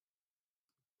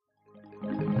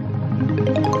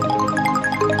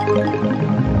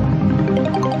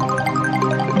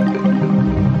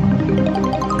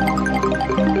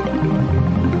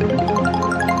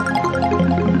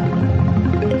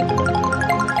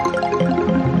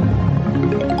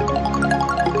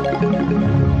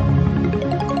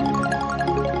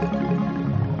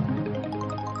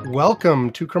Welcome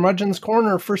to Curmudgeon's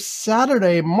Corner for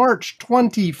Saturday, March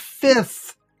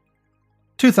 25th,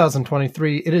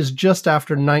 2023. It is just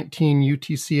after 19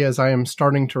 UTC as I am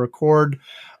starting to record.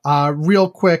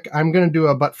 Real quick, I'm going to do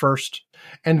a but first,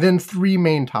 and then three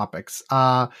main topics.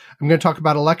 I'm going to talk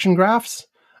about election graphs.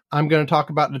 I'm going to talk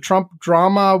about the Trump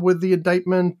drama with the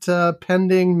indictment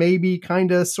pending, maybe,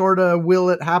 kind of, sort of,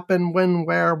 will it happen, when,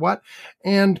 where, what,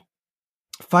 and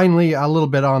finally, a little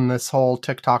bit on this whole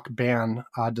TikTok ban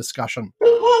discussion.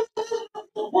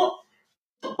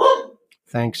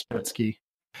 Thanks, Bitsky.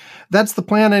 That's the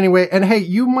plan anyway. And hey,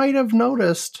 you might have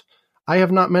noticed I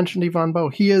have not mentioned Yvonne Bowe.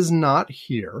 He is not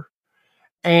here.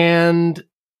 And,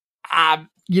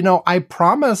 I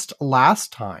promised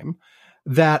last time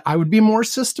that I would be more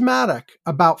systematic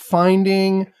about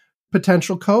finding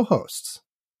potential co-hosts.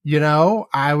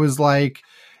 I was like,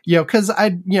 because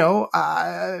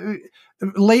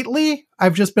lately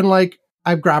I've just been like,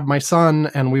 I've grabbed my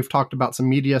son and we've talked about some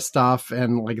media stuff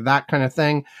and like that kind of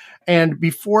thing. And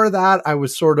before that, I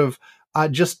was sort of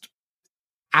just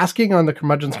asking on the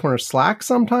Curmudgeon's Corner Slack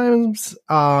sometimes.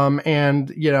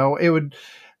 It would,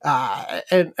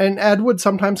 and Ed would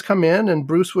sometimes come in and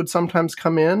Bruce would sometimes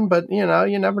come in, but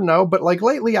you never know. But like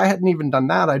lately I hadn't even done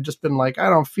that. I'd just been like, I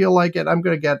don't feel like it. I'm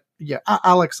going to get,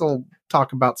 Alex will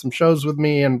talk about some shows with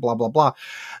me and blah, blah, blah.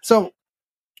 So,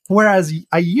 whereas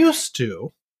I used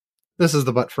to, this is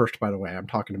the but first, by the way, I'm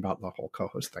talking about the whole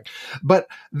co-host thing, but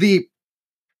I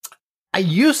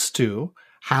used to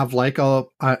have like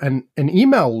an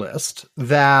email list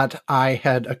that I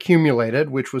had accumulated,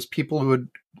 which was people who had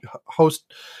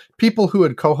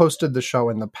co-hosted the show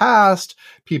in the past,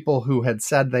 people who had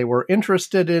said they were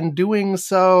interested in doing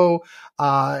so,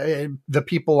 the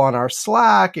people on our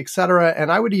Slack, etc.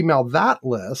 And I would email that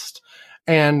list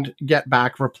and get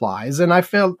back replies. And I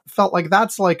felt like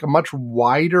that's like a much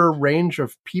wider range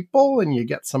of people and you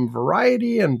get some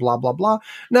variety and blah, blah, blah.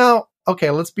 Now,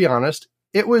 okay, let's be honest.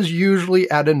 It was usually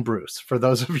Ed and Bruce. For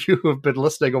those of you who have been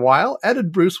listening a while, Ed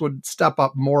and Bruce would step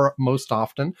up most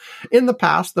often. In the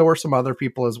past, there were some other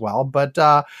people as well. But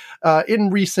in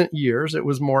recent years, it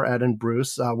was more Ed and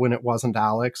Bruce when it wasn't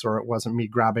Alex or it wasn't me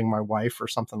grabbing my wife or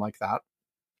something like that.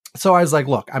 So I was like,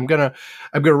 look, I'm gonna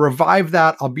revive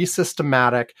that. I'll be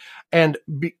systematic, and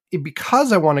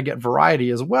because I want to get variety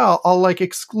as well, I'll like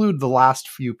exclude the last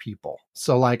few people.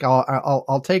 So like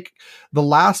I'll take the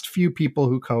last few people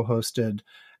who co-hosted,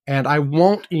 and I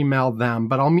won't email them,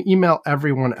 but I'll email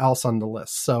everyone else on the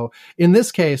list. So in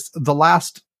this case,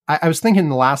 I was thinking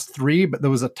the last three, but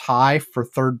there was a tie for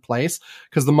third place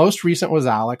because the most recent was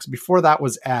Alex. Before that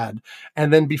was Ed.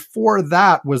 And then before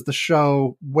that was the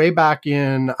show way back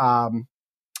in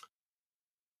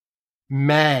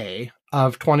May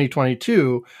of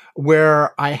 2022,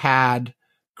 where I had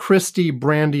Christy,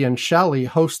 Brandy, and Shelley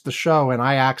host the show. And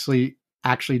I actually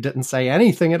didn't say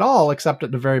anything at all, except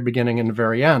at the very beginning and the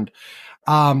very end.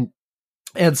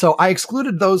 And so I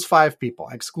excluded those five people.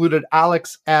 I excluded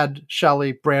Alex, Ed,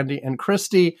 Shelley, Brandy, and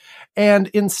Christy, and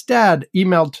instead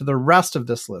emailed to the rest of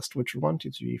this list, which are 1, 2,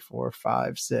 3, 4,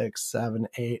 5, 6, 7,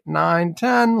 8, 9,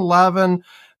 10, 11,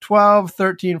 12,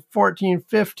 13, 14,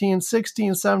 15,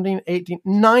 16, 17, 18,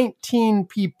 19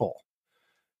 people.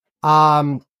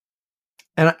 And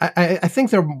I think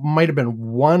there might have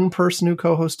been one person who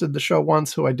co-hosted the show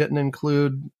once who I didn't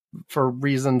include for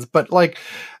reasons, but like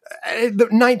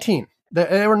 19.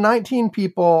 There were 19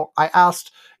 people. I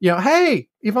asked, hey,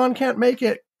 Yvonne can't make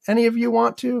it. Any of you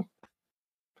want to?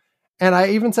 And I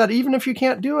even said, even if you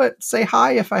can't do it, say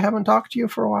hi if I haven't talked to you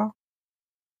for a while.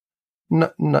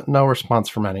 No response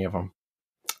from any of them.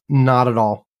 Not at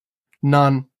all.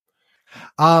 None.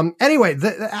 Anyway,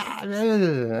 so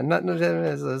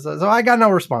I got no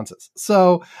responses.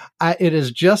 So it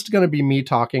is just going to be me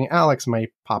talking. Alex might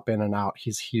pop in and out.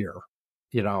 He's here,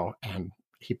 and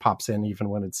he pops in even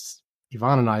when it's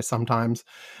Yvonne and I sometimes.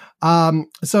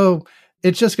 So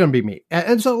it's just going to be me.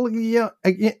 And so,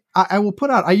 I will put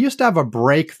out, I used to have a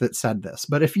break that said this,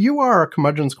 but if you are a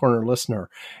Curmudgeon's Corner listener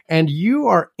and you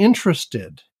are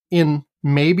interested in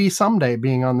maybe someday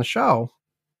being on the show,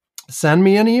 send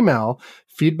me an email,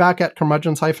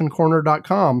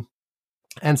 feedback@curmudgeons-corner.com,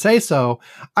 and say so.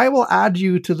 I will add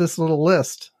you to this little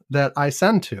list that I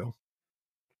send to.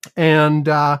 And,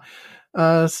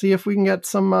 see if we can get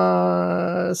some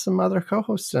other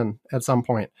co-hosts in at some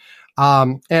point.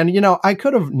 And I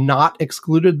could have not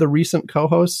excluded the recent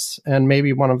co-hosts, and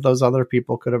maybe one of those other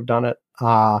people could have done it.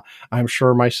 I'm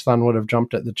sure my son would have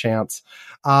jumped at the chance.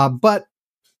 But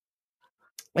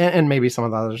maybe some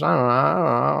of the others. I don't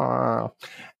know.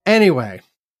 Anyway,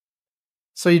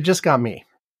 so you just got me.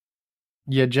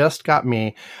 You just got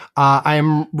me.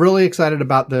 I'm really excited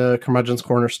about the Curmudgeon's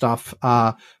Corner stuff.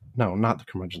 No, not the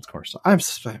Curmudgeon's Corner stuff.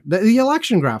 The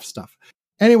election graph stuff.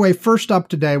 Anyway, first up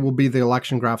today will be the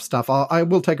election graph stuff. I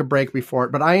will take a break before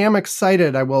it, but I am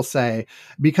excited, I will say,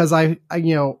 because my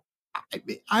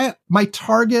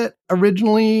target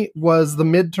originally was the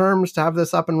midterms to have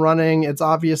this up and running. It's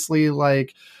obviously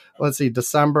like, let's see,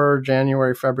 December,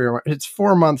 January, February. It's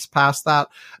 4 months past that,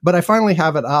 but I finally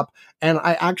have it up. And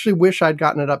I actually wish I'd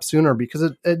gotten it up sooner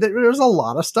because there's a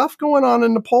lot of stuff going on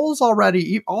in the polls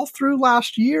already, all through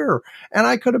last year. And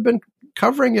I could have been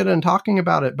covering it and talking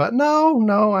about it. But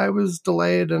no, I was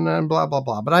delayed and then blah, blah,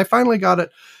 blah. But I finally got it.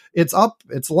 It's up.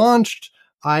 It's launched.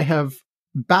 I have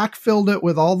backfilled it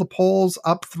with all the polls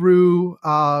up through,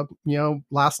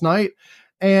 last night.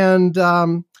 And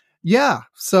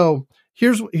so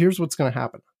here's what's going to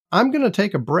happen. I'm going to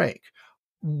take a break.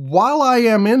 While I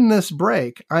am in this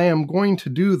break, I am going to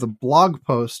do the blog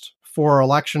post for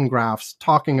election graphs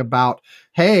talking about,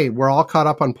 hey, we're all caught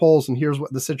up on polls and here's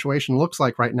what the situation looks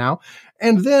like right now.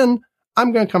 And then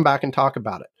I'm going to come back and talk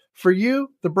about it. For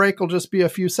you, the break will just be a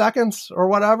few seconds or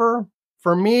whatever.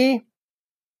 For me,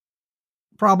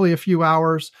 probably a few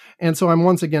hours. And so I'm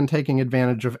once again taking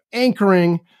advantage of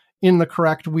anchoring in the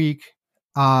correct week.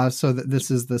 So that this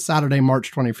is the Saturday,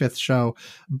 March 25th show,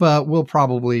 but we'll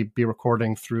probably be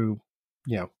recording through,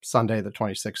 Sunday the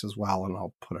 26th as well. And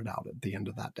I'll put it out at the end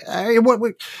of that day.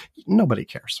 Nobody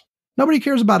cares. Nobody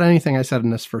cares about anything I said in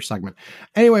this first segment.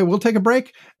 Anyway, we'll take a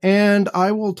break and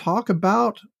I will talk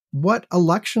about what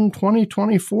election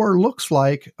 2024 looks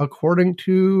like according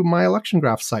to my election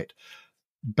graph site.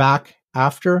 Back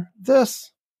after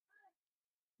this.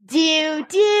 Do.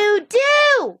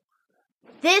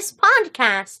 This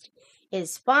podcast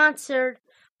is sponsored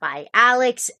by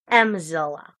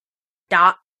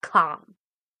AlexEmzilla.com.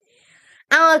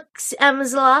 Alex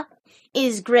Emzilla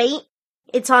is great.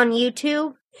 It's on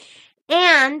YouTube,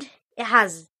 and it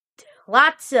has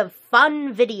lots of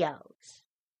fun videos.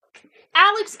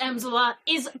 Alex Emzilla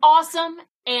is awesome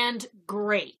and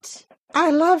great.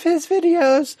 I love his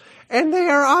videos, and they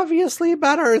are obviously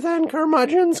better than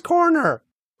Curmudgeon's Corner.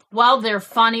 Well, they're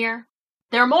funnier.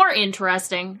 They're more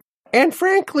interesting. And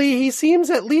frankly, he seems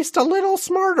at least a little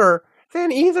smarter than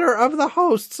either of the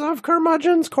hosts of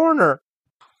Curmudgeon's Corner.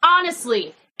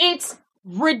 Honestly, it's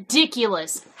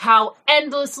ridiculous how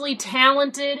endlessly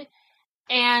talented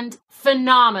and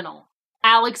phenomenal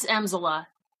Alex Emzilla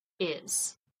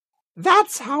is.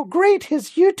 That's how great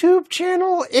his YouTube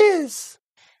channel is.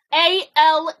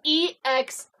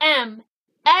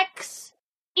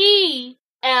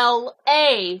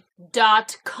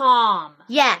 AlexEmzilla.com.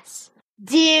 Yes.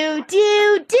 Do.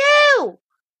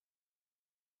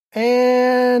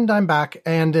 And I'm back.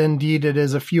 And indeed, it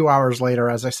is a few hours later,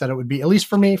 as I said it would be, at least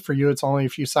for me. For you, it's only a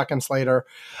few seconds later.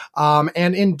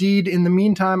 And indeed, in the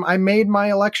meantime, I made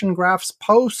my election graphs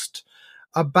post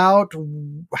about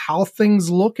how things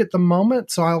look at the moment.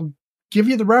 So I'll give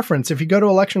you the reference. If you go to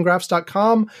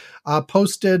electiongraphs.com,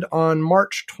 posted on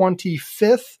March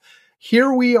 25th,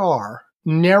 here we are,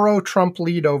 narrow Trump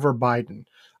lead over Biden.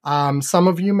 Some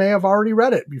of you may have already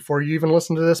read it before you even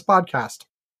listened to this podcast.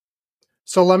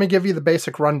 So let me give you the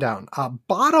basic rundown.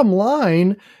 Bottom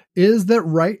line is that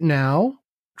right now,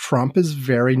 Trump is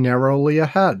very narrowly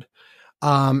ahead.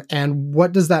 And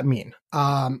what does that mean?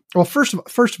 Well, first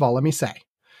of all, let me say,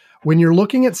 when you're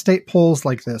looking at state polls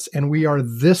like this, and we are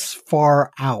this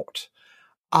far out,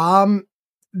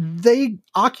 they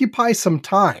occupy some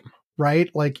time, right?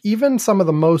 Like even some of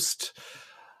the most,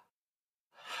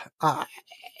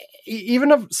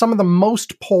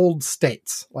 polled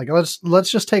states, like let's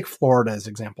just take Florida as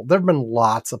example. There've been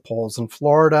lots of polls in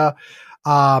Florida.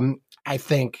 I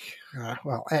think,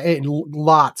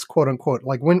 lots, quote unquote,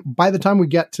 like by the time we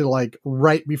get to like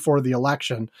right before the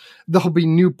election, there'll be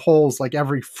new polls like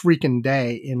every freaking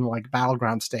day in like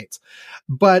battleground states.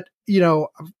 But,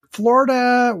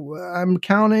 Florida, I'm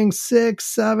counting 6,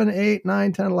 7, 8,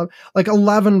 9, 10, 11, like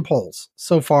 11 polls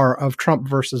so far of Trump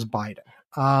versus Biden.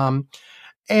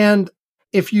 And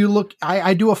if you look,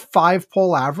 I do a 5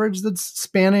 poll average that's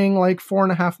spanning like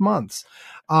 4.5 months.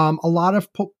 A lot of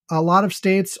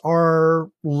states are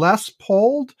less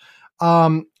polled.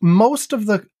 Most of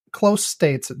the close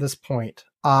states at this point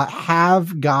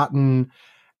have gotten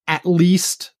at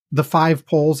least the 5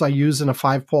 polls I use in a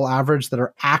 5 poll average that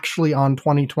are actually on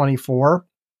 2024.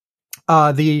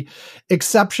 The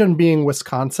exception being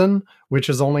Wisconsin, which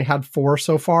has only had 4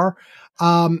 so far.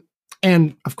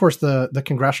 And of course, the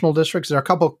congressional districts, there are a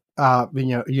couple,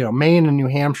 Maine and New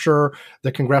Hampshire,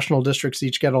 the congressional districts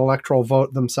each get an electoral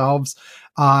vote themselves.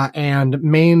 And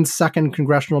Maine's 2nd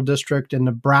congressional district and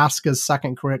Nebraska's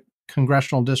 2nd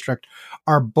congressional district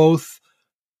are both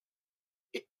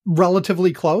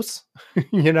relatively close,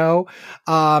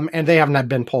 and they haven't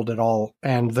been polled at all.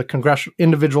 And the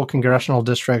individual congressional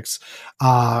districts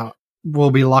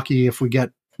will be lucky if we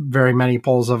get very many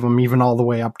polls of them, even all the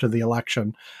way up to the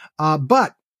election.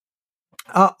 But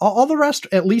all the rest,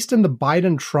 at least in the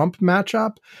Biden-Trump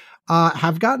matchup,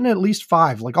 have gotten at least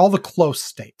 5, like all the close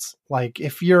states. Like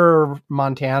if you're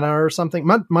Montana or something,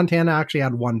 Montana actually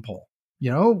had 1 poll.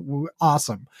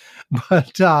 Awesome.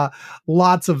 But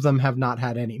lots of them have not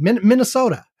had any.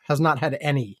 Minnesota has not had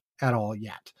any at all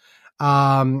yet.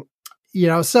 So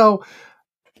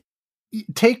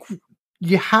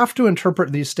you have to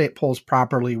interpret these state polls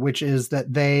properly, which is that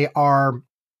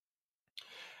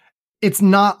it's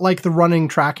not like the running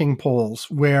tracking polls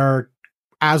where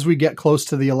as we get close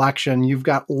to the election, you've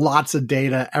got lots of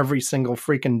data every single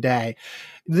freaking day.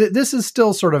 This is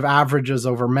still sort of averages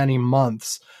over many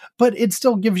months, but it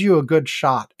still gives you a good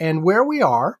shot. And where we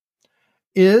are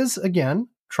is, again,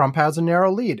 Trump has a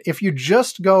narrow lead. If you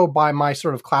just go by my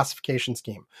sort of classification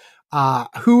scheme,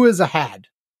 who is ahead,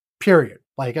 period.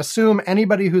 Like assume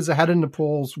anybody who's ahead in the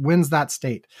polls wins that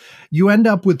state. You end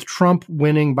up with Trump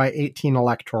winning by 18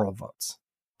 electoral votes.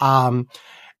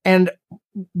 And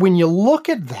when you look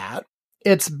at that,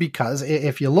 it's because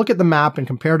if you look at the map and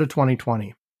compare to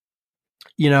 2020,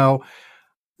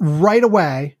 right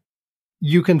away,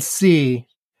 you can see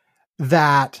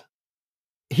that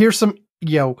here's some,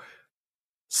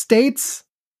 states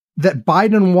that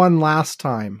Biden won last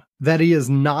time that he is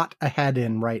not ahead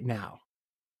in right now.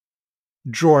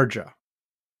 Georgia,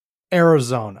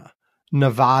 Arizona,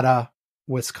 Nevada,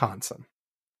 Wisconsin.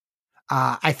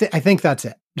 I think that's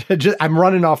it. I'm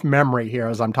running off memory here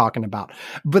as I'm talking about,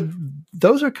 but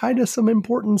those are kind of some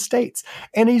important states.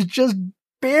 And he's just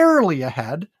barely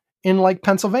ahead in like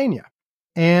Pennsylvania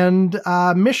and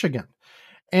Michigan.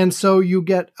 And so you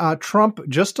get Trump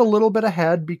just a little bit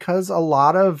ahead because a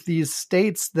lot of these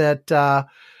states that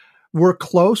were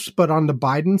close, but on the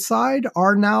Biden side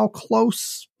are now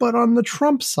close, but on the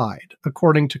Trump side,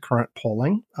 according to current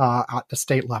polling at the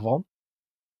state level.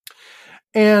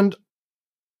 And,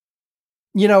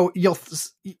 you'll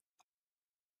say,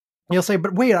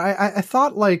 but wait, I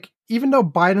thought like, even though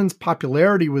Biden's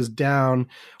popularity was down,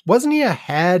 wasn't he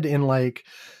ahead in like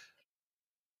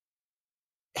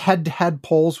head-to-head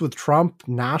polls with Trump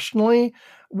nationally?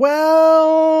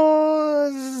 Well,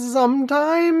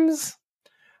 sometimes.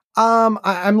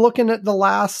 I'm looking at the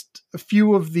last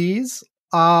few of these.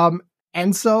 And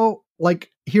so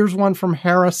like, here's one from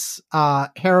Harris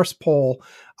poll,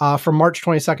 from March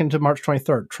 22nd to March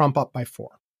 23rd, Trump up by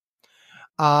 4.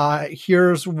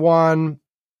 Here's one,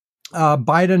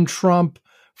 Biden Trump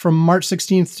from March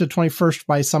 16th to 21st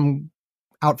by some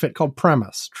outfit called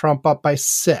Premise, Trump up by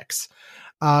 6.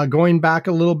 Going back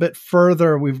a little bit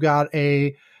further, we've got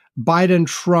a Biden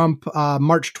Trump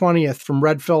March 20th from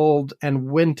Redfield and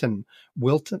Wilton.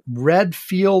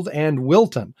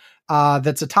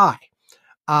 That's a tie.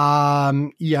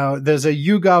 There's a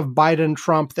YouGov Biden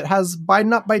Trump that has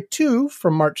Biden up by 2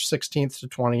 from March 16th to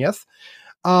 20th.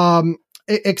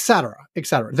 Et cetera, et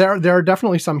cetera. There are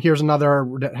definitely some. Here's another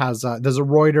that has there's a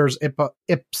Reuters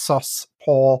Ipsos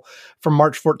poll from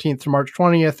March 14th to March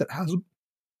 20th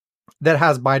that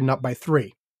has Biden up by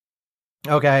 3.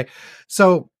 Okay,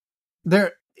 so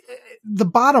the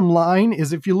bottom line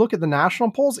is if you look at the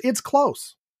national polls, it's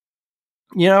close.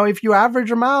 If you average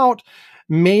them out,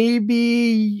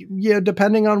 maybe,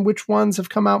 depending on which ones have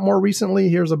come out more recently,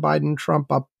 here's a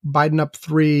Biden up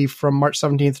 3 from March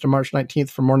 17th to March 19th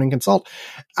from Morning Consult.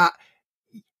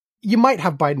 You might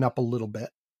have Biden up a little bit.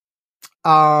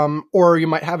 Or you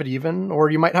might have it even,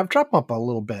 or you might have Trump up a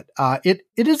little bit. It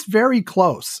is very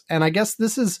close. And I guess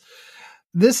this is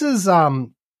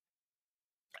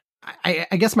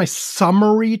I guess my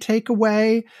summary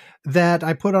takeaway that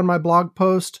I put on my blog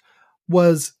post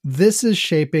was this is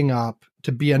shaping up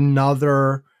to be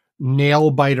another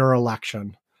nail biter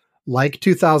election like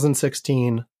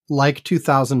 2016, like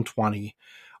 2020,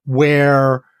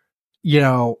 where,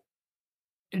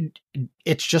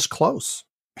 it's just close,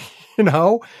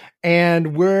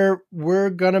 and we're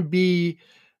going to be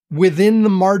within the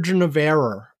margin of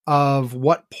error of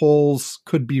what polls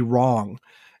could be wrong.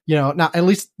 Now, at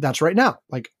least that's right now.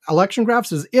 Like election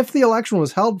graphs is if the election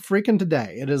was held freaking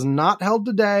today. It is not held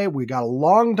today. We got a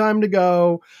long time to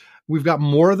go. We've got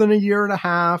more than a year and a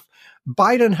half.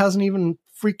 Biden hasn't even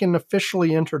freaking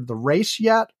officially entered the race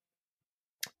yet.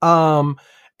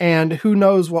 And who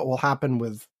knows what will happen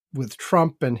with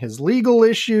Trump and his legal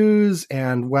issues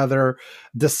and whether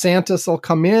DeSantis will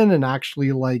come in and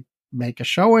actually like make a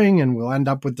showing and we'll end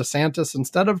up with DeSantis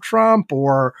instead of Trump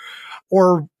or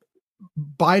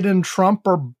Biden, Trump,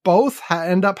 or both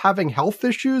end up having health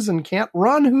issues and can't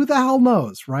run. Who the hell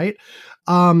knows, right?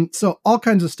 So all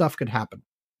kinds of stuff could happen.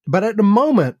 But at the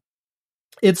moment,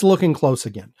 it's looking close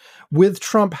again, with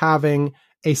Trump having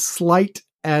a slight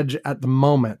edge at the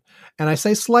moment. And I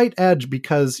say slight edge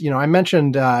because, I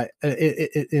mentioned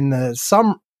in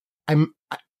the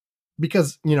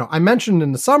I mentioned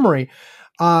in the summary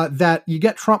that you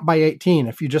get Trump by 18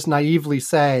 if you just naively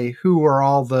say who are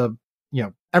all the,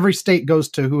 every state goes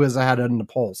to who is ahead in the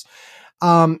polls.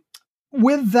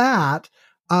 With that,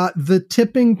 the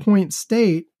tipping point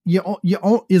state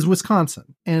is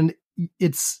Wisconsin, and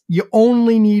you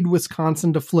only need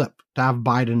Wisconsin to flip to have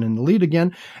Biden in the lead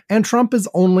again, and Trump is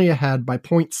only ahead by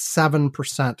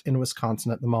 0.7% in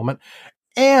Wisconsin at the moment.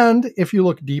 And if you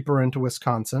look deeper into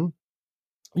Wisconsin,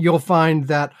 you'll find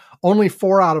that only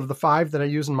 4 out of the 5 that I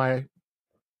use in my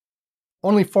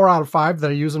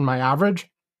average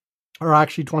are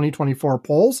actually 2024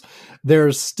 polls.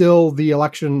 There's still the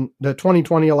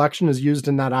 2020 election is used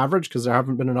in that average because there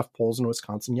haven't been enough polls in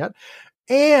Wisconsin yet.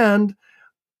 And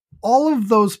all of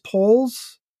those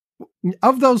polls,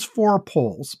 of those 4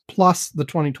 polls, plus the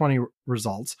 2020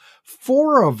 results,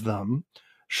 4 of them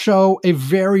show a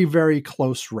very, very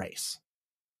close race.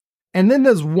 And then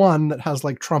there's one that has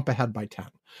like Trump ahead by 10,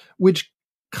 which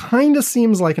kind of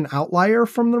seems like an outlier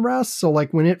from the rest. So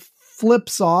like when it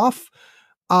flips off,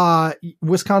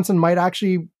 Wisconsin might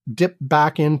actually dip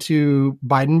back into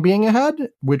Biden being ahead,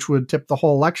 which would tip the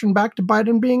whole election back to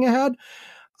Biden being ahead.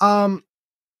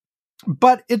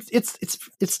 But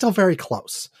it's still very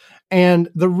close. And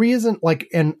the reason,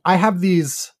 and I have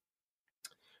these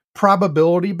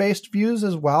probability-based views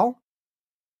as well,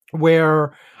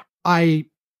 where I,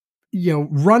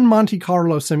 run Monte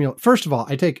Carlo simulation. First of all,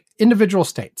 I take individual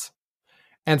states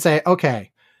and say,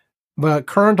 okay, the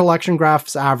current election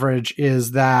graph's average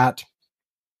is that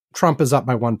Trump is up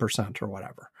by 1% or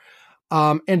whatever.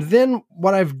 And then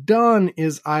what I've done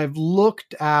is I've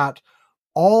looked at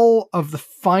all of the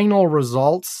final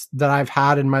results that I've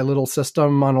had in my little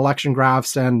system on election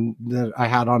graphs and that I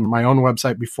had on my own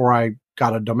website before I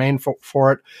got a domain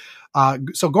for it.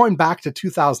 So going back to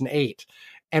 2008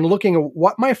 and looking at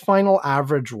what my final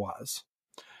average was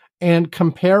and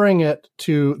comparing it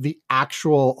to the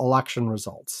actual election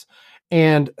results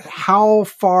and how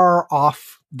far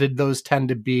off did those tend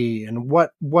to be? And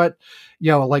what,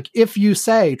 if you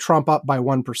say Trump up by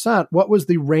 1%, what was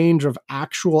the range of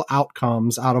actual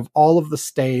outcomes out of all of the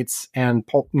states and,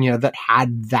 that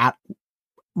had that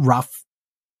rough,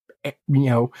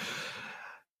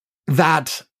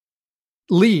 that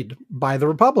lead by the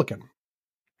Republican?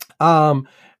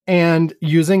 And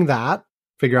using that,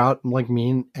 figure out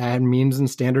means and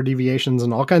standard deviations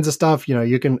and all kinds of stuff.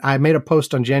 I made a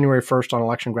post on January 1st on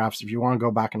election graphs if you want to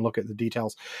go back and look at the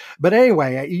details. But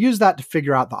anyway, you use that to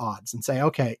figure out the odds and say,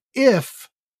 okay, if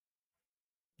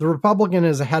the Republican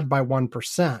is ahead by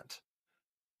 1%,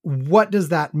 what does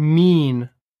that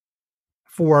mean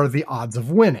for the odds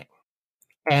of winning?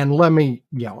 And let me,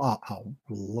 I'll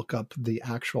look up the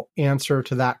actual answer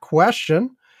to that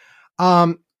question.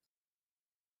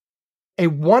 A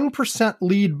 1%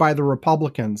 lead by the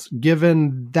Republicans,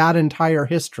 given that entire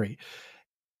history,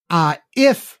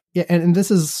 and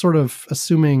this is sort of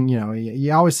assuming,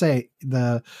 you always say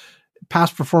the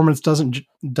past performance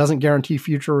doesn't guarantee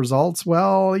future results.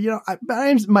 Well,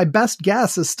 my best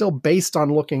guess is still based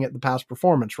on looking at the past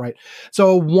performance, right?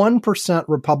 So a 1%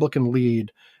 Republican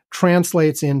lead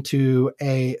translates into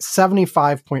a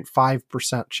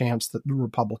 75.5% chance that the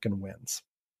Republican wins,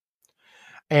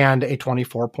 and a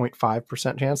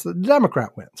 24.5% chance that the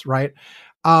Democrat wins, right?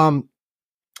 And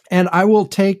I will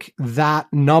take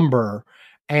that number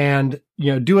and,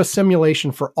 do a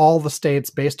simulation for all the states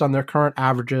based on their current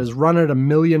averages, run it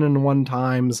 1,000,001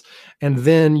 times, and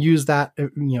then use that,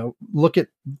 look at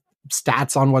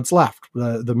stats on what's left,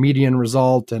 the median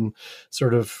result and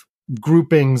sort of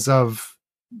groupings of,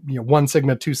 1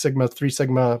 sigma, 2 sigma, 3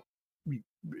 sigma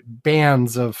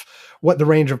bands of what the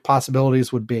range of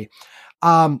possibilities would be.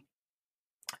 And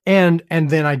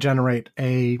then I generate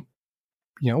a,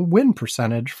 win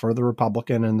percentage for the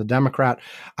Republican and the Democrat.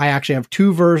 I actually have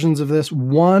 2 versions of this.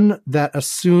 One that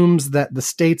assumes that the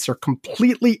states are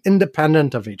completely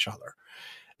independent of each other.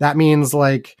 That means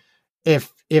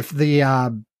if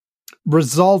the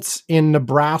results in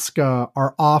Nebraska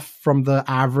are off from the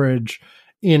average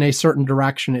in a certain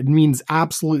direction, it means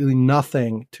absolutely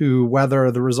nothing to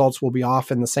whether the results will be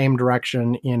off in the same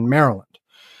direction in Maryland.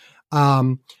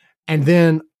 And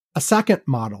then a second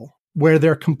model where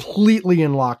they're completely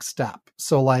in lockstep.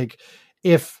 So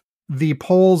if the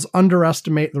polls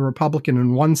underestimate the Republican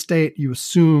in one state, you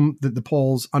assume that the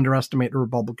polls underestimate the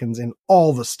Republicans in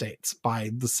all the states by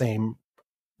the same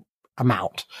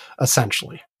amount,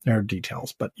 essentially. There are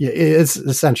details, but it's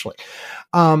essentially.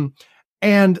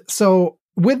 And so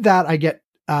with that, I get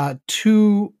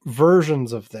two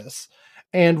versions of this.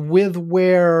 And with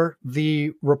where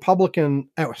the Republican,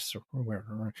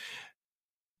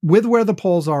 with where the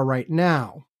polls are right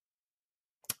now,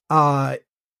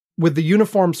 with the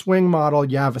uniform swing model,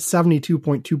 you have a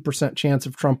 72.2% chance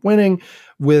of Trump winning.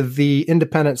 With the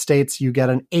independent states, you get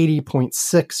an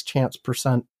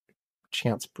 80.6%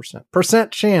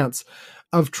 chance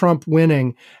of Trump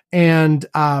winning. And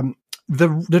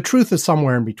the truth is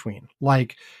somewhere in between.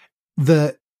 Like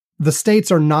the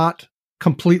states are not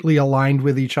completely aligned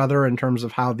with each other in terms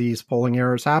of how these polling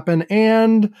errors happen,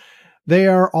 and they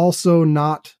are also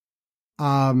not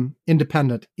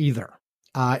independent either.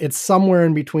 It's somewhere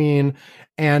in between,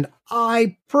 and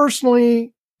I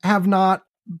personally have not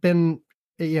been,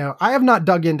 I have not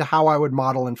dug into how I would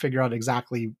model and figure out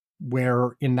exactly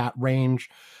where in that range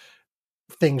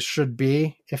things should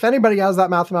be. If anybody has that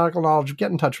mathematical knowledge,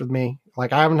 get in touch with me.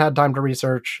 Like, I haven't had time to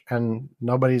research, and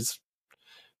nobody's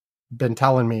been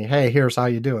telling me, hey, here's how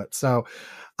you do it. So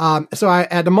at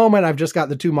the moment, I've just got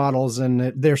the two models,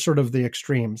 and they're sort of the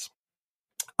extremes.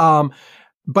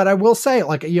 But I will say,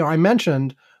 like, I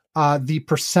mentioned the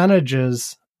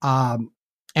percentages and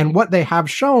what they have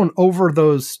shown over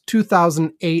those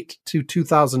 2008 to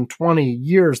 2020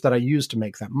 years that I used to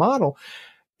make that model.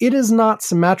 It is not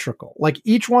symmetrical. Like,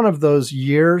 each one of those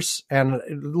years, and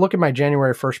look at my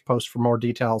January 1st post for more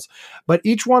details, but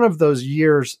each one of those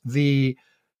years, the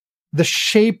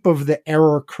shape of the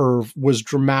error curve was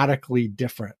dramatically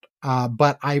different.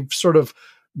 But I've sort of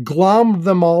glommed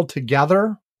them all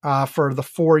together for the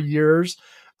 4 years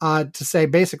to say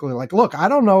basically, like, look, I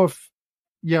don't know if,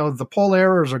 the poll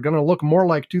errors are going to look more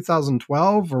like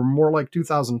 2012 or more like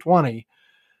 2020.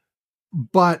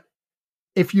 But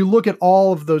if you look at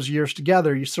all of those years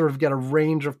together, you sort of get a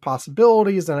range of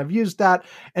possibilities. And I've used that.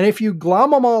 And if you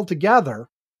glom them all together,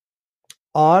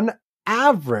 on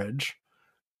average,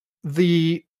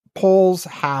 the polls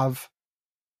have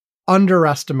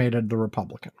underestimated the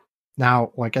Republican.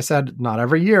 Now, like I said, not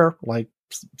every year, like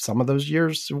some of those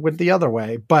years went the other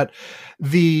way, but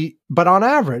on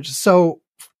average. So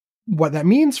what that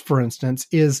means, for instance,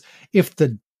 is if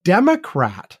the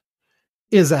Democrat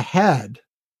is ahead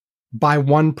by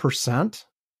 1%,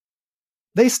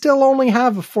 they still only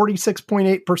have a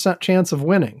 46.8% chance of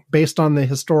winning based on the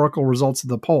historical results of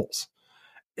the polls.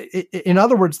 In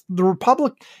other words,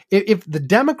 if the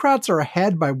Democrats are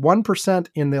ahead by 1%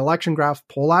 in the election graph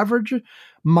poll average,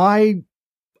 my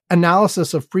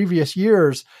analysis of previous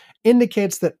years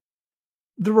indicates that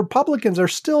the Republicans are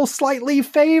still slightly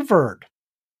favored.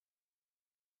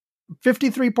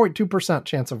 53.2%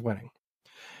 chance of winning.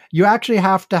 You actually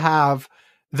have to have,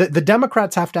 the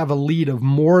Democrats have to have a lead of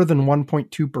more than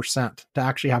 1.2% to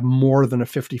actually have more than a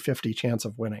 50-50 chance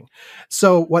of winning.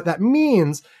 So what that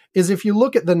means is if you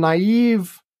look at the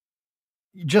naive,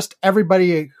 just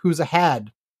everybody who's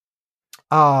ahead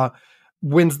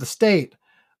wins the state,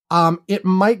 it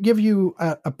might give you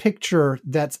a picture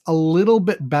that's a little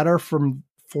bit better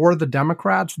for the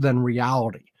Democrats than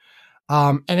reality.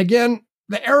 And again,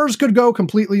 the errors could go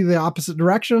completely the opposite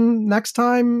direction next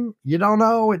time. You don't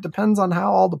know. It depends on how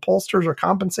all the pollsters are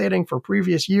compensating for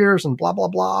previous years and blah, blah,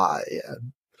 blah.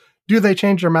 Do they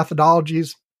change their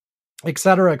methodologies, et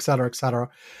cetera, et cetera, et cetera.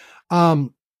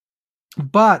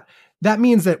 But that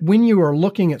means that when you are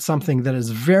looking at something that is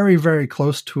very, very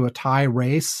close to a tie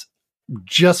race,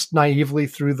 just naively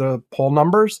through the poll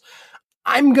numbers,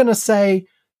 I'm going to say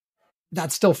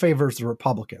that still favors the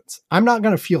Republicans. I'm not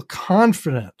going to feel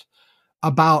confident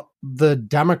about the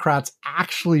Democrats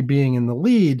actually being in the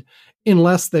lead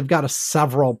unless they've got a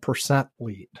several percent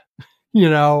lead,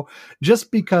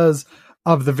 just because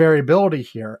of the variability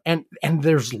here. And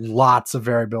there's lots of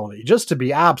variability, just to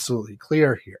be absolutely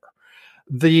clear here.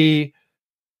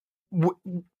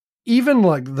 Even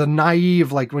like the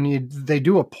naive, like when they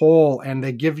do a poll and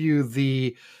they give you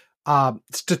the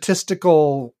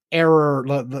statistical error,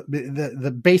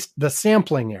 the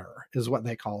sampling error is what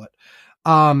they call it.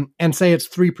 And say it's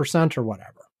 3% or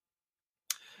whatever.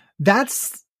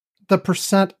 That's the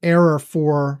percent error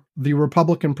for the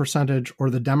Republican percentage or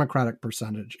the Democratic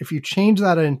percentage. If you change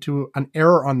that into an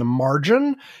error on the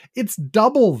margin, it's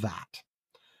double that.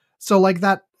 So like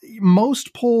that,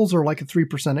 most polls are like a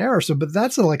 3% error. So, but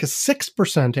that's like a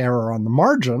 6% error on the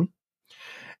margin.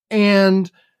 And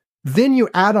then you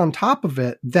add on top of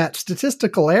it that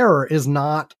statistical error is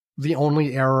not the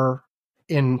only error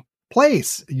in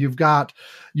place. You've got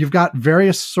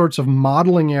various sorts of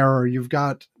modeling error. You've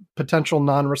got potential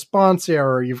non-response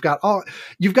error. You've got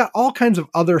all kinds of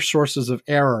other sources of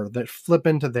error that flip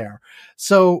into there.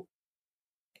 So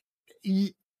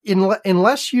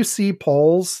unless you see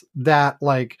polls that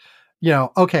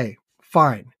okay,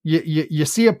 fine. You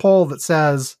see a poll that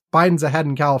says Biden's ahead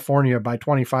in California by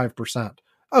 25%.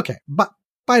 Okay, but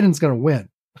Biden's going to win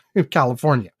in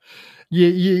California.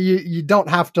 You don't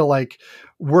have to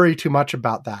worry too much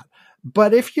about that.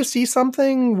 But if you see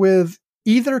something with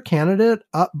either candidate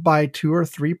up by 2 or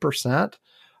 3%,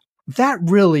 that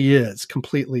really is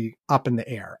completely up in the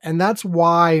air. And that's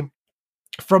why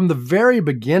from the very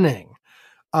beginning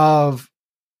of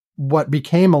what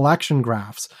became election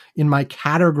graphs, in my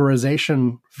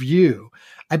categorization view,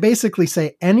 I basically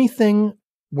say anything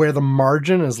where the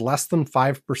margin is less than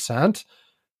 5%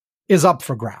 is up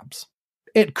for grabs.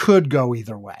 It could go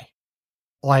either way.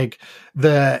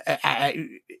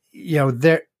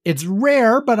 It's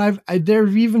rare, but there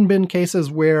have even been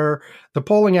cases where the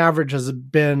polling average has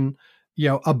been,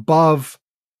 above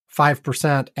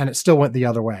 5% and it still went the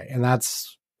other way. And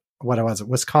that's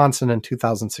Wisconsin in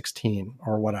 2016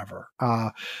 or whatever,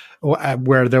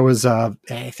 where there was I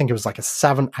think it was like a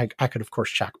 7, I could of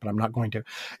course check, but I'm not going to.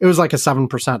 It was like a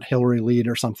 7% Hillary lead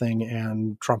or something,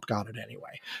 and Trump got it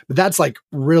anyway. But that's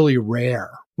really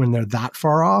rare when they're that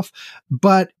far off.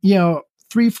 But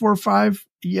 3, 4, 5,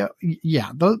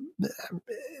 those,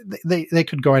 they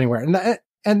could go anywhere.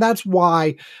 And that's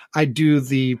why I do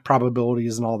the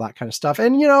probabilities and all that kind of stuff.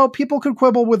 And, people could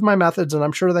quibble with my methods, and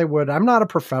I'm sure they would. I'm not a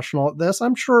professional at this.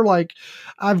 I'm sure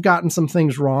I've gotten some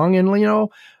things wrong. And,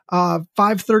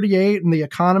 538 and The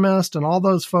Economist and all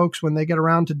those folks, when they get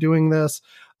around to doing this,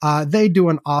 they do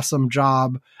an awesome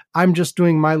job. I'm just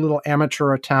doing my little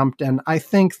amateur attempt. And I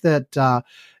think that,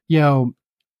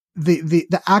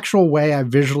 the actual way I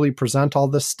visually present all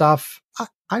this stuff,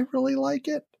 I really like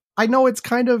it. I know it's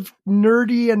kind of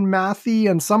nerdy and mathy,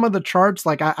 and some of the charts,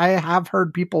 I have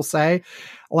heard people say,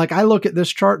 I look at this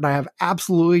chart and I have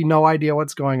absolutely no idea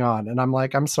what's going on. And I'm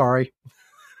I'm sorry.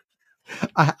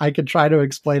 I could try to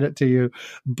explain it to you,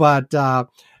 but, I've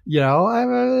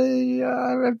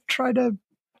tried to,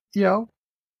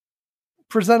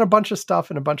 present a bunch of stuff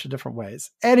in a bunch of different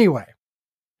ways. Anyway,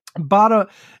 I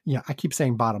keep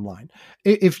saying bottom line.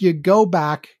 If you go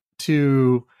back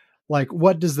to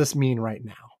what does this mean right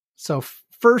now? So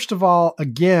first of all,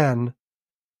 again,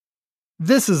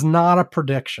 this is not a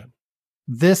prediction.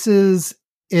 This is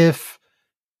if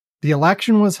the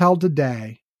election was held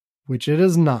today, which it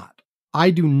is not.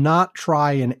 I do not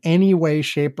try in any way,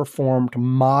 shape, or form to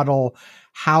model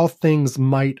how things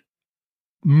might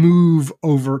move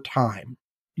over time.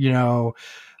 It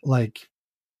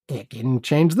can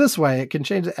change this way. It can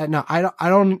change. No, I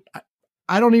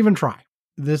don't even try.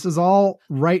 This is all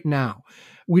right now,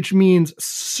 which means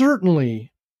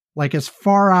certainly as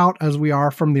far out as we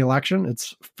are from the election,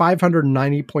 it's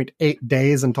 590.8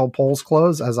 days until polls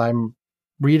close as I'm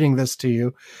reading this to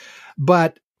you.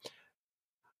 But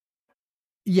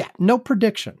no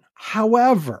prediction.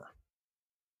 However,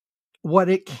 what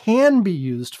it can be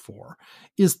used for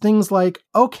is things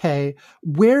okay,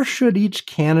 where should each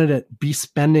candidate be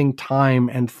spending time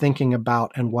and thinking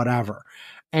about and whatever?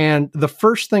 And the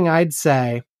first thing I'd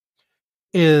say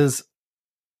is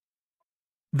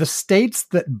the states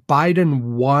that Biden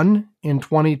won in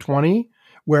 2020,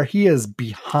 where he is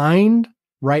behind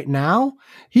right now,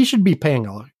 he should be paying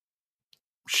a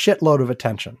shitload of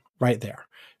attention right there.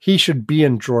 He should be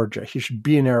in Georgia. He should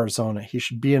be in Arizona. He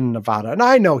should be in Nevada. And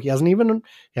I know he hasn't even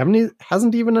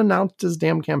announced his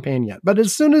damn campaign yet. But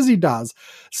as soon as he does,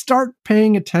 start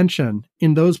paying attention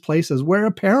in those places where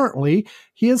apparently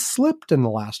he has slipped in the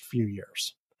last few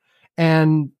years.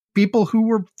 And people who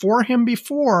were for him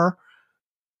before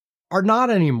are not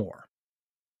anymore.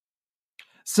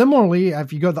 Similarly,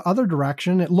 if you go the other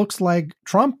direction, it looks like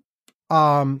Trump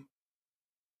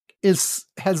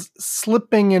has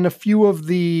slipping in a few of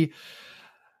the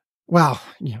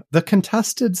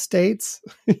contested states,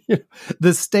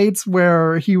 the states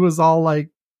where he was all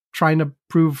trying to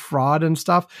prove fraud and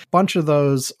stuff. A bunch of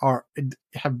those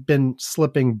have been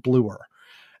slipping bluer.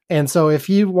 And so if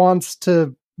he wants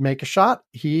to make a shot,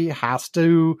 he has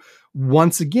to,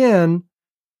 once again,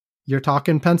 you're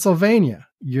talking Pennsylvania,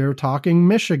 you're talking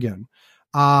Michigan.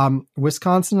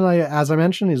 Wisconsin, as I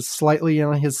mentioned, is slightly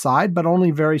on his side, but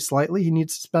only very slightly. He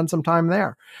needs to spend some time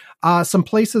there. Some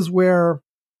places where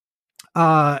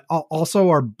also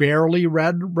are barely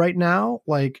red right now,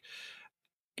 like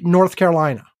North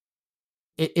Carolina.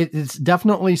 It's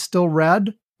definitely still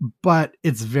red, but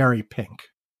it's very pink.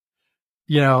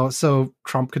 So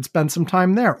Trump could spend some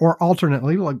time there, or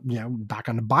alternately, back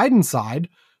on the Biden side,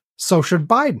 so should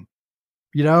Biden.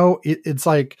 It's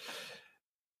like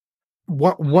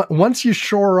once you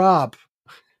shore up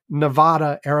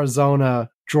Nevada, Arizona,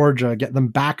 Georgia, get them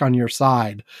back on your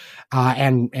side,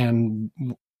 and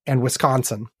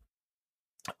Wisconsin.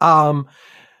 North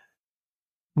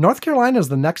Carolina is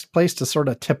the next place to sort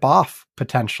of tip off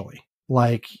potentially.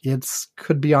 Like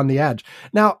could be on the edge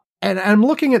now. And I'm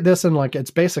looking at this and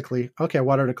it's basically, okay,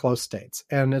 what are the close states?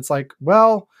 And it's like,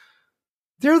 well,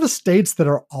 they're the states that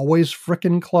are always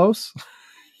freaking close,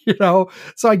 So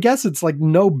I guess it's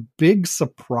no big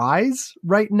surprise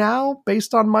right now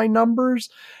based on my numbers.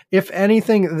 If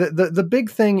anything, the big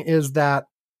thing is that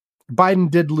Biden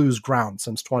did lose ground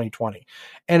since 2020.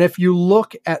 And if you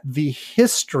look at the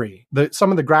history,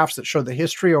 some of the graphs that show the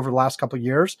history over the last couple of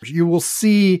years, you will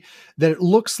see that it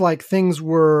looks like things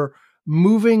were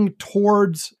moving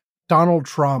towards Donald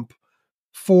Trump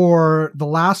for the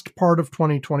last part of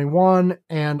 2021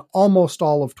 and almost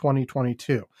all of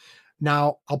 2022.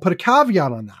 Now, I'll put a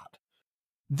caveat on that.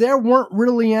 There weren't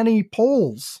really any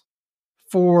polls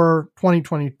for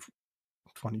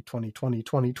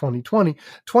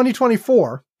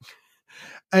 2024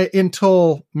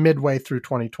 until midway through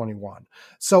 2021.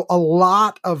 So a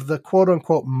lot of the quote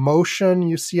unquote motion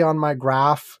you see on my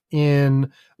graph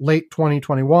in late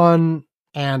 2021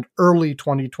 and early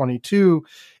 2022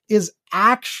 is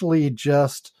actually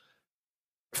just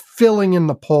filling in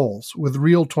the polls with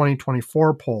real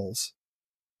 2024 polls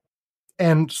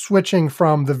and switching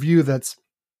from the view that's,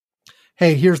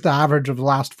 hey, here's the average of the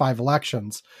last 5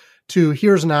 elections to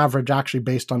here's an average actually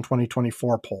based on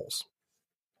 2024 polls.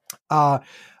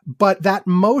 But that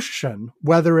motion,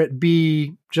 whether it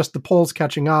be just the polls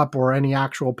catching up or any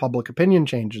actual public opinion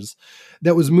changes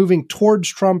that was moving towards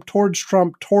Trump,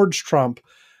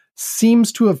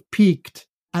 seems to have peaked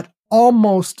at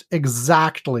almost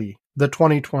exactly the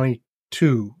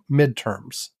 2022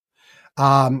 midterms.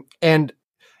 And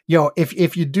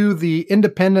if you do the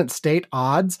independent state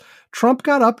odds, Trump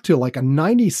got up to a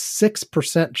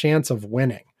 96% chance of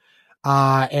winning.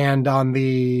 And on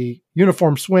the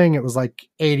uniform swing, it was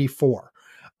 84.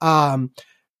 And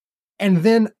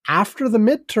then after the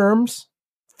midterms,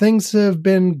 things have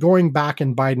been going back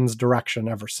in Biden's direction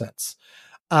ever since.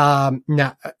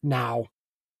 Now,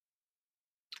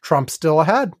 Trump's still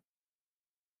ahead.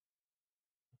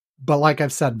 But like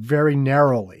I've said, very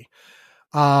narrowly.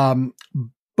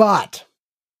 But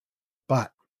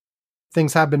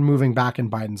things have been moving back in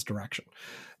Biden's direction.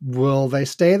 Will they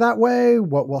stay that way?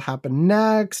 What will happen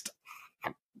next?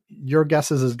 Your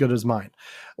guess is as good as mine.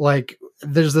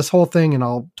 There's this whole thing, and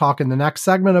I'll talk in the next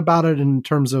segment about it in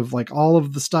terms of all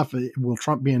of the stuff. Will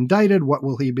Trump be indicted? What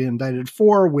will he be indicted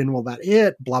for? When will that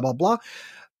hit? Blah, blah, blah.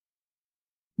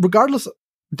 Regardless,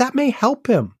 that may help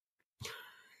him.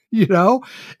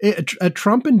 A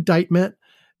Trump indictment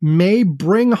may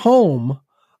bring home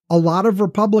a lot of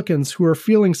Republicans who are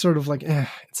feeling sort of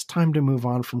it's time to move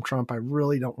on from Trump. I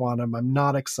really don't want him. I'm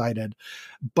not excited.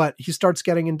 But he starts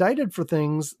getting indicted for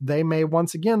things. They may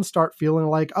once again start feeling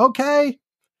okay,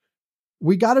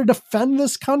 we got to defend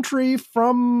this country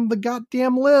from the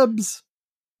goddamn libs.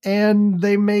 And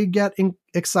they may get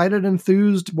excited,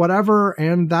 enthused, whatever.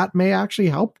 And that may actually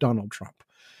help Donald Trump.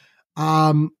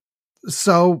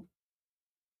 So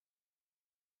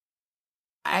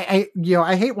I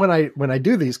hate when I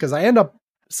do these because I end up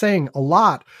saying a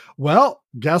lot. Well,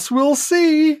 guess we'll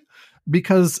see,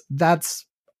 because that's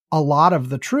a lot of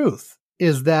the truth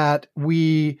is that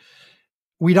we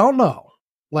don't know.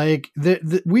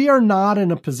 We are not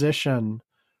in a position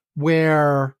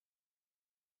where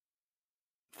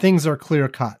things are clear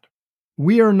cut.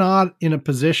 We are not in a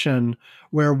position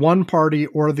where one party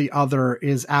or the other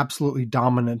is absolutely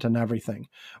dominant in everything.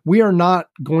 We are not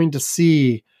going to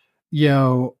see,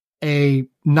 a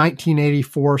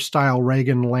 1984 style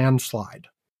Reagan landslide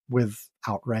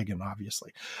without Reagan,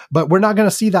 obviously, but we're not going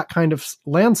to see that kind of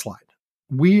landslide.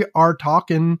 We are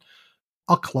talking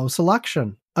a close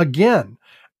election again.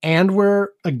 And we're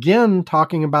again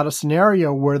talking about a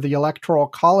scenario where the Electoral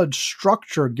College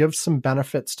structure gives some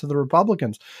benefits to the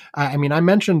Republicans. I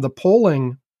mentioned the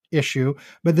polling issue,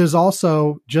 but there's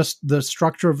also just the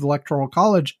structure of the Electoral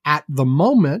College at the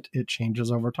moment. It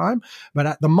changes over time, but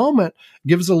at the moment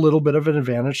gives a little bit of an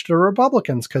advantage to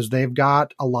Republicans because they've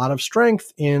got a lot of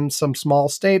strength in some small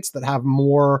states that have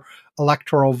more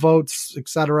electoral votes, et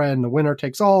cetera, and the winner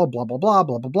takes all, blah, blah, blah,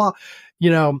 blah, blah, blah.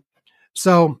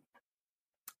 So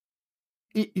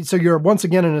you're once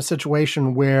again in a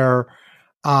situation where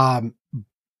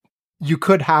you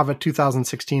could have a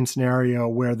 2016 scenario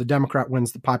where the Democrat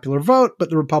wins the popular vote,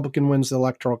 but the Republican wins the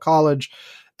Electoral College.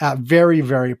 Very,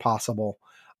 very possible.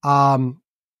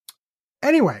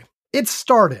 Anyway, it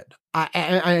started.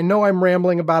 I know I'm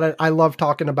rambling about it. I love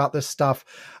talking about this stuff.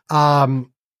 And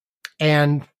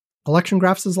Election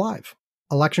Graphs is live.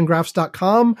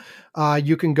 electiongraphs.com.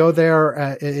 You can go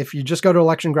there. If you just go to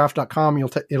electiongraph.com,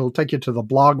 it'll take you to the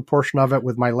blog portion of it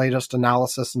with my latest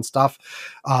analysis and stuff,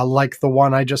 like the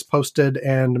one I just posted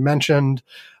and mentioned,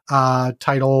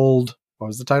 titled, what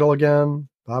was the title again?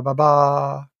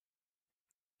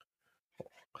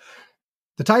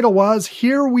 The title was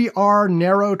Here We Are,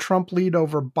 Narrow Trump Lead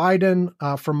Over Biden,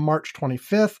 from March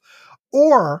 25th.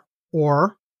 Or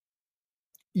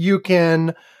you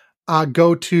can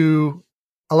go to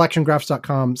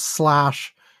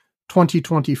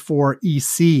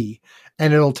electiongraphs.com/2024EC,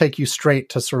 and it'll take you straight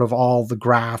to sort of all the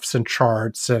graphs and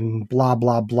charts and blah,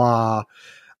 blah, blah.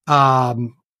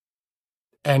 And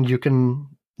you can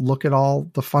look at all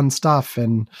the fun stuff.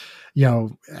 And,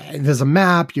 there's a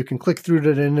map. You can click through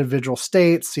to the individual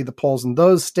states, see the polls in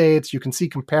those states. You can see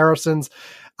comparisons.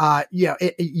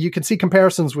 You can see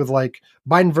comparisons with like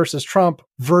Biden versus Trump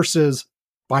versus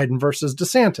Biden versus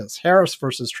DeSantis, Harris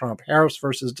versus Trump, Harris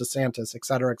versus DeSantis, et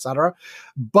cetera, et cetera.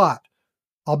 But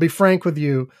I'll be frank with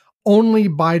you, only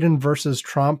Biden versus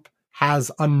Trump has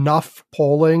enough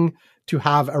polling to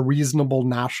have a reasonable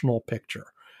national picture.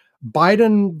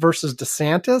 Biden versus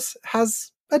DeSantis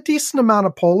has a decent amount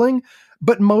of polling,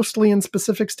 but mostly in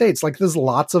specific states. Like there's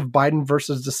lots of Biden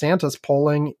versus DeSantis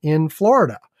polling in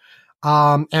Florida.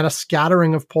 And a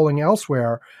scattering of polling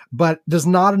elsewhere, but there's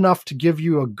not enough to give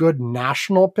you a good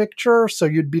national picture. So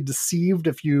you'd be deceived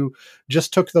if you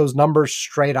just took those numbers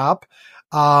straight up.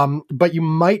 But you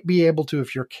might be able to,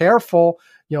 if you're careful,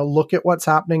 look at what's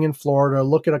happening in Florida,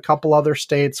 look at a couple other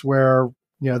states where,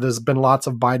 there's been lots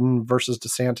of Biden versus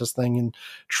DeSantis thing and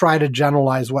try to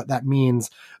generalize what that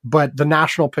means. But the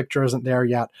national picture isn't there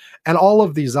yet. And all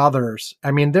of these others,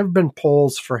 I mean, there've been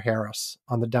polls for Harris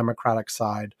on the Democratic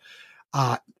side.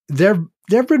 There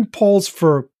have been polls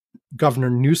for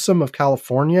Governor Newsom of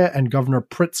California and Governor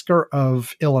Pritzker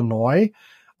of Illinois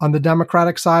on the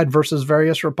Democratic side versus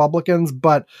various Republicans,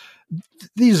 but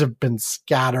these have been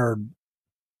scattered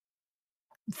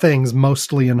things,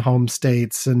 mostly in home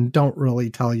states, and don't really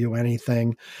tell you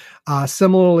anything.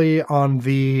 Similarly, on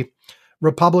the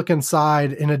Republican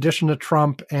side, in addition to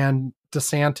Trump and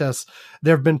DeSantis,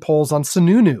 there have been polls on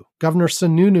Sununu, Governor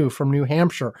Sununu from New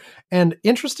Hampshire. And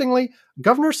interestingly,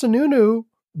 Governor Sununu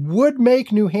would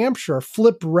make New Hampshire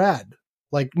flip red.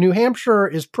 Like New Hampshire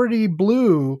is pretty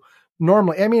blue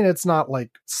normally. I mean, it's not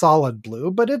like solid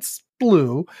blue, but it's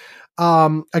blue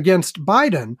against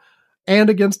Biden and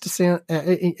against DeSantis.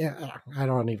 I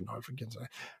don't even know if against it.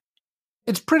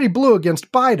 It's pretty blue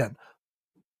against Biden.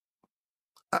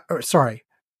 Sorry.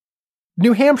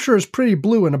 New Hampshire is pretty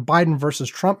blue in a Biden versus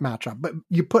Trump matchup, but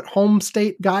you put home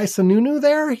state guy Sununu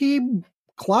there, he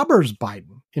clobbers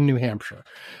Biden in New Hampshire.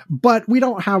 But we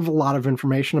don't have a lot of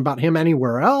information about him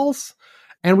anywhere else.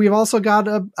 And we've also got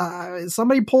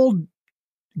somebody polled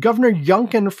Governor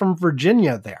Youngkin from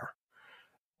Virginia there.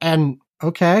 And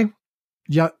okay,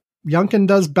 Youngkin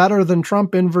does better than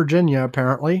Trump in Virginia,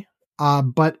 apparently.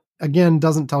 But again,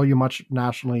 doesn't tell you much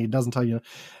nationally. It doesn't tell you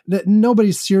that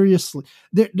nobody's seriously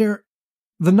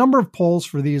the number of polls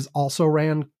for these also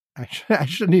ran. I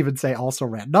shouldn't even say also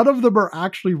ran. None of them are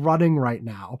actually running right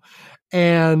now.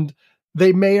 And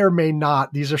they may or may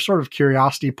not. These are sort of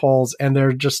curiosity polls, and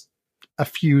they're just a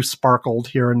few sparkled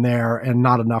here and there and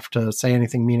not enough to say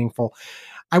anything meaningful.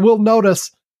 I will notice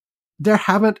there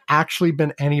haven't actually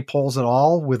been any polls at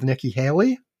all with Nikki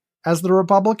Haley as the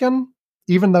Republican,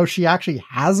 even though she actually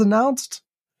has announced.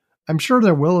 I'm sure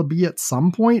there will be at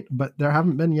some point, but there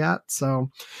haven't been yet. So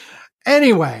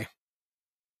anyway,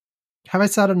 have I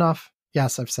said enough?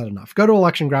 Yes, I've said enough. Go to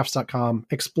electiongraphs.com,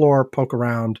 explore, poke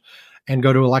around, and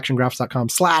go to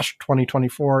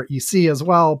electiongraphs.com/2024EC as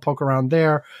well. Poke around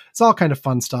there. It's all kind of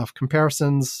fun stuff.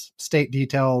 Comparisons, state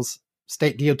detail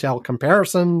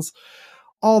comparisons,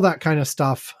 all that kind of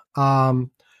stuff. I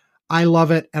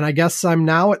love it. And I guess I'm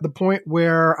now at the point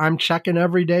where I'm checking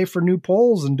every day for new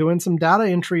polls and doing some data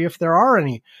entry if there are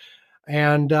any.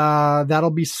 And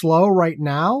that'll be slow right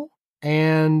now.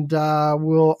 And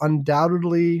will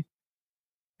undoubtedly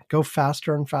go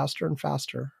faster and faster and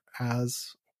faster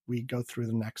as we go through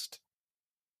the next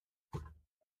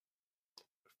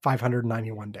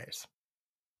 591 days.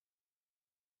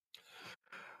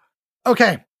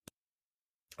 Okay,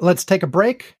 let's take a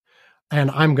break.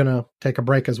 And I'm going to take a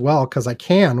break as well because I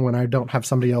can when I don't have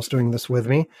somebody else doing this with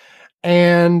me.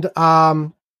 And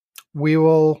we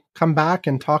will come back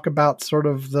and talk about sort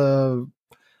of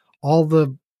all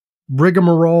the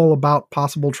rigmarole about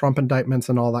possible Trump indictments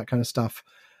and all that kind of stuff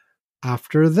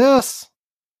after this.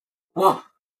 Whoa.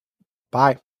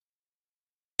 Bye.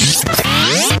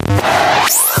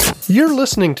 You're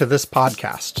listening to this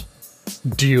podcast.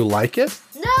 Do you like it?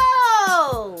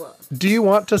 No! Do you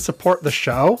want to support the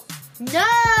show?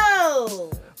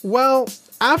 No! Well,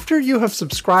 after you have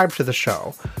subscribed to the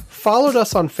show, followed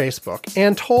us on Facebook,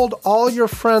 and told all your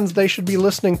friends they should be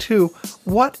listening to,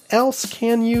 what else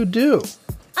can you do?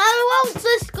 I won't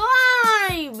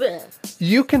subscribe!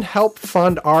 You can help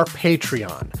fund our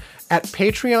Patreon at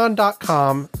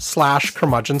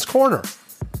patreon.com/curmudgeonscorner.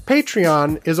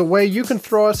 Patreon is a way you can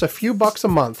throw us a few bucks a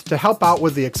month to help out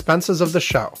with the expenses of the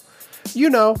show. You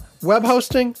know, web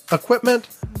hosting, equipment,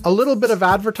 a little bit of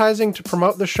advertising to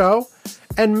promote the show,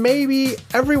 and maybe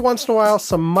every once in a while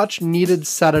some much needed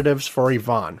sedatives for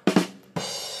Yvonne.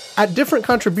 At different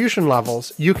contribution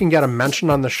levels, you can get a mention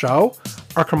on the show,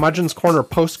 our Curmudgeon's Corner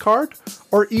postcard,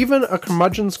 or even a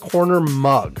Curmudgeon's Corner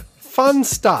mug. Fun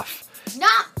stuff.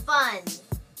 Not fun!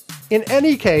 In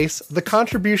any case, the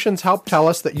contributions help tell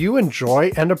us that you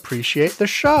enjoy and appreciate the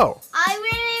show. I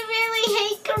really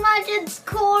hate Curmudgeon's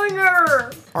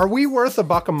Corner! Are we worth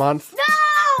 $1 a month?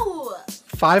 No!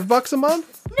 $5 a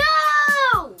month?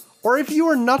 No! Or if you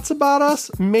are nuts about us,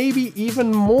 maybe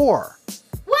even more.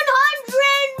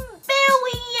 100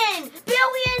 billion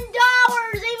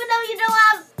dollars, even though you don't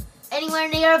have anywhere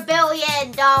near $1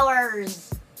 billion.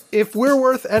 If we're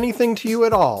worth anything to you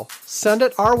at all, send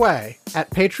it our way at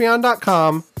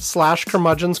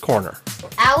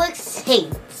patreon.com/curmudgeonscorner. Alex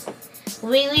hates,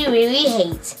 really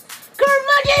hates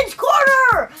Curmudgeon's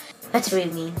Corner! That's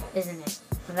really mean, isn't it?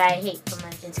 But I hate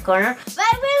Curmudgeon's Corner, but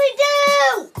I really do!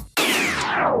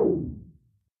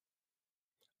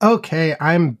 Okay,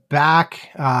 I'm back.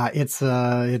 It's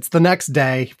the next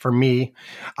day for me.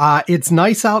 It's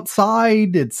nice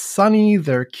outside. It's sunny.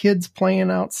 There are kids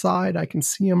playing outside. I can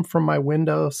see them from my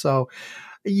window. So,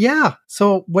 yeah.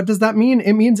 So what does that mean?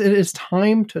 It means it is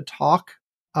time to talk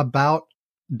about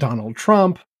Donald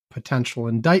Trump, potential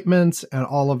indictments, and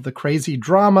all of the crazy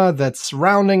drama that's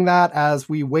surrounding that as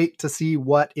we wait to see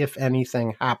what, if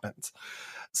anything, happens.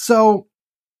 So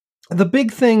the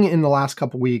big thing in the last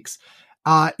couple weeks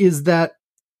is that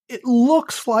it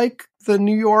looks like the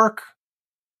New York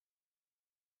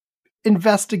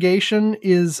investigation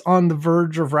is on the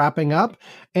verge of wrapping up.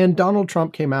 And Donald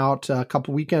Trump came out a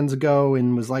couple weekends ago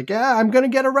and was like, yeah, I'm going to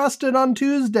get arrested on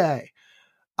Tuesday.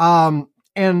 And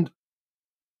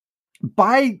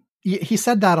he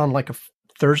said that on like a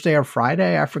Thursday or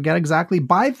Friday, I forget exactly.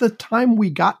 By the time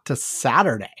we got to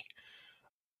Saturday,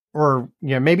 or,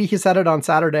 maybe he said it on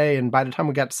Saturday, and by the time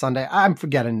we got to Sunday, I'm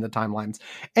forgetting the timelines.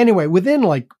 Anyway, within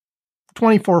like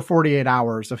 24, 48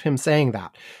 hours of him saying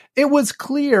that, it was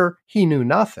clear he knew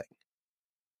nothing.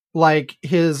 Like,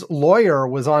 his lawyer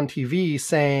was on TV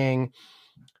saying,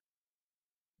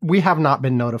 we have not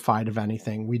been notified of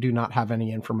anything. We do not have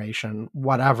any information,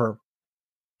 whatever.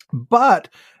 But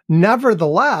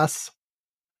nevertheless,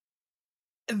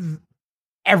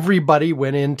 everybody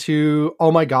went into,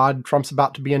 oh my God, Trump's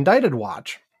about to be indicted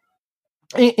watch,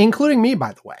 including me,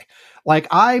 by the way. Like,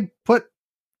 I put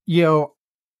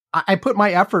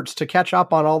my efforts to catch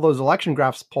up on all those election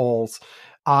graphs polls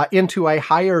into a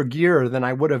higher gear than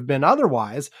I would have been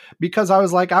otherwise, because I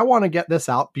was like, I want to get this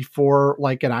out before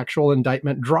like an actual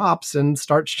indictment drops and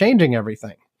starts changing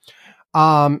everything.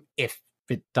 If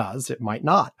it does, it might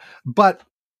not. But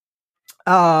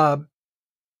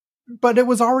it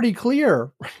was already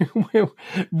clear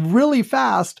really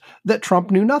fast that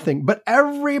Trump knew nothing, but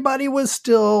everybody was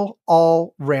still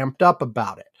all ramped up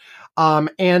about it.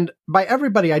 And by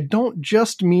everybody, I don't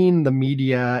just mean the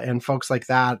media and folks like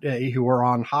that who were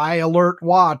on high alert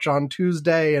watch on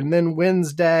Tuesday and then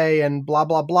Wednesday and blah,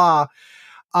 blah, blah.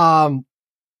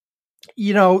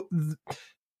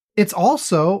 It's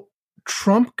also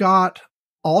Trump got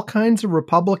all kinds of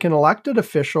Republican elected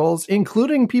officials,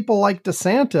 including people like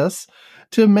DeSantis,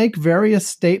 to make various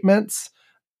statements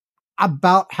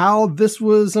about how this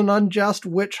was an unjust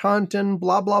witch hunt and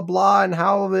blah, blah, blah, and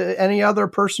how any other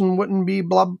person wouldn't be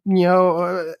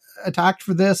attacked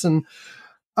for this. And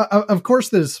of course,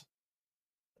 there's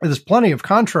plenty of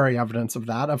contrary evidence of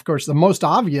that. Of course, the most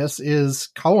obvious is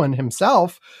Cohen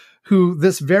himself, who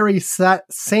this very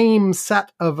same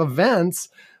set of events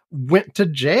went to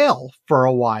jail for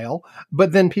a while.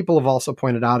 But then people have also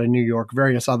pointed out in New York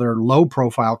various other low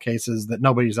profile cases that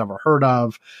nobody's ever heard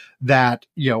of, that,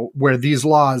 where these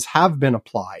laws have been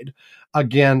applied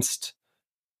against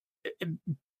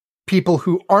people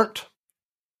who aren't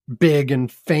big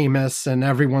and famous and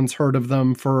everyone's heard of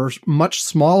them for much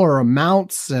smaller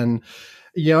amounts, and,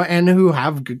 and who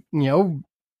have,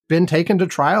 been taken to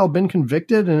trial, been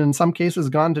convicted, and in some cases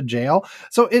gone to jail.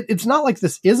 So it's not like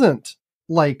this isn't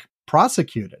like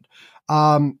prosecuted.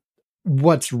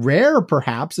 What's rare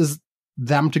perhaps is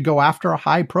them to go after a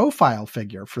high profile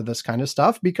figure for this kind of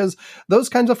stuff, because those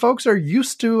kinds of folks are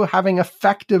used to having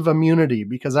effective immunity,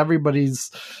 because everybody's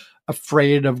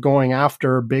afraid of going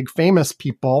after big famous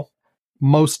people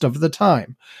most of the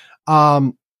time.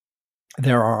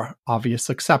 There are obvious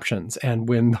exceptions, and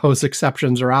when those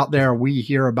exceptions are out there, we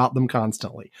hear about them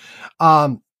constantly.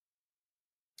 But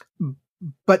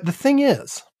the thing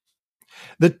is,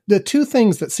 the two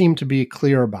things that seem to be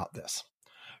clear about this.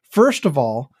 First of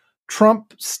all,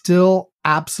 Trump still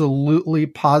absolutely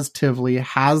positively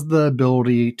has the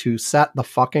ability to set the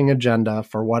fucking agenda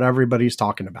for what everybody's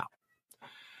talking about.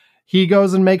 He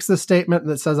goes and makes this statement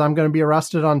that says, I'm going to be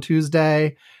arrested on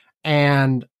Tuesday.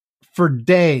 And for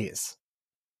days,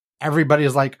 everybody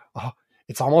is like, oh,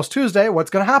 it's almost Tuesday. What's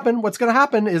going to happen? What's going to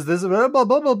happen? Is this blah, blah,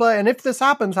 blah, blah, blah. And if this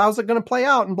happens, how's it going to play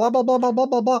out? And blah, blah, blah, blah, blah,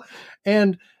 blah, blah.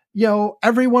 And,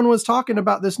 everyone was talking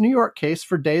about this New York case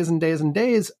for days and days and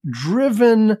days,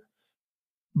 driven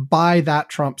by that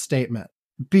Trump statement,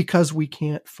 because we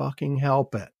can't fucking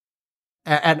help it.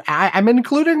 And I'm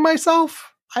including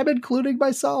myself.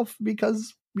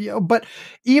 Because, but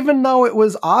even though it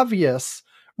was obvious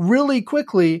really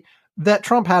quickly that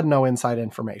Trump had no inside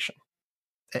information,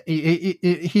 he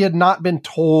had not been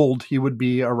told he would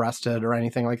be arrested or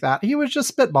anything like that. He was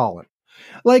just spitballing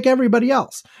like everybody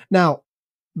else. Now,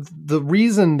 the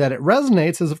reason that it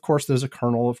resonates is, of course, there's a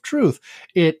kernel of truth.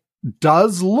 It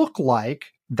does look like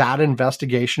that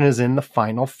investigation is in the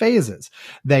final phases.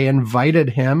 They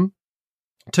invited him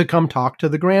to come talk to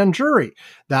the grand jury.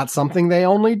 That's something they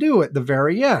only do at the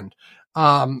very end.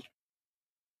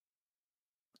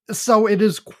 So it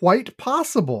is quite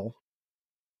possible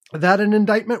that an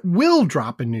indictment will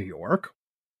drop in New York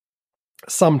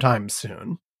sometime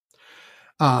soon.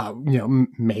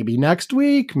 Maybe next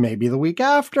week, maybe the week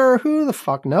after, who the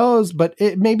fuck knows, but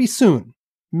it may be soon,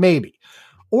 maybe.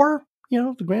 Or,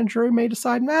 the grand jury may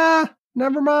decide,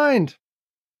 never mind.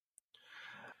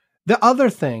 The other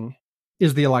thing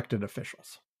is the elected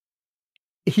officials.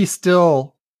 He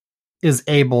still is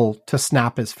able to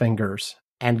snap his fingers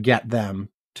and get them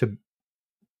to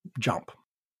jump.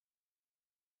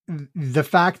 The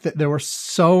fact that there were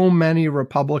so many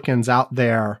Republicans out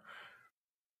there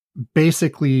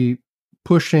basically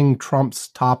pushing Trump's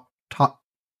talking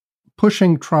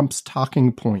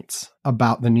points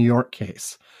about the New York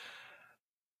case,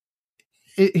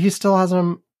 he still has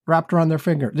them wrapped around their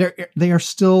finger. They are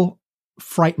still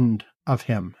frightened of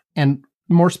him, and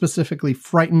more specifically,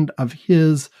 frightened of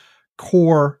his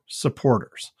core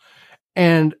supporters.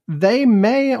 And they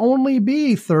may only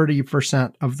be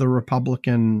 30% of the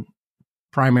Republican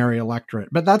primary electorate,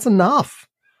 but that's enough.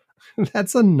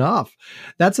 That's enough.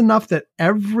 That's enough that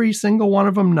every single one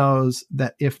of them knows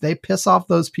that if they piss off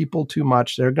those people too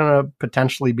much, they're going to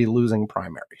potentially be losing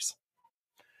primaries.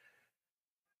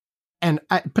 And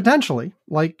potentially,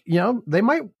 they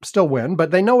might still win, but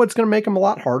they know it's going to make them a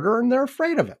lot harder, and they're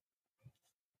afraid of it.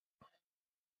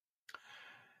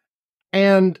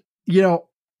 And,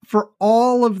 for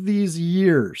all of these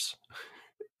years,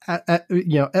 at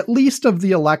least of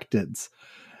the electeds,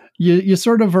 you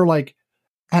sort of are like,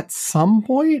 at some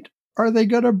point, are they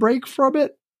going to break from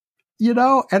it?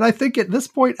 And I think at this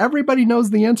point, everybody knows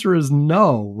the answer is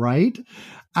no, right?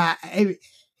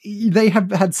 They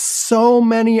have had so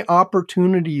many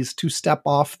opportunities to step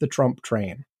off the Trump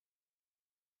train.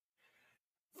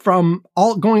 From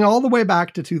going all the way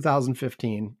back to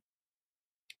 2015,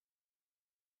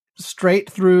 straight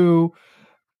through.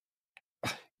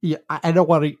 Yeah, I don't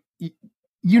want to,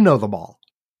 them all.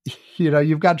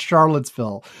 You've got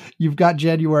Charlottesville, you've got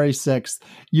January 6th,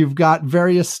 you've got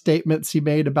various statements he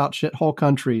made about shithole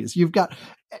countries.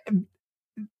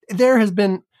 There has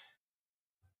been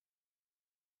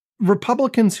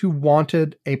Republicans who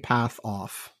wanted a path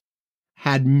off,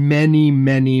 had many,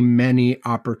 many, many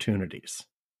opportunities.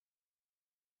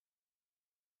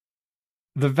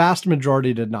 The vast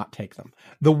majority did not take them.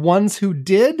 The ones who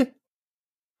did,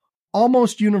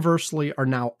 almost universally, are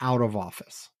now out of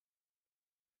office.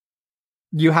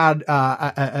 You had,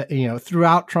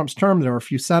 throughout Trump's term, there were a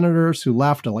few senators who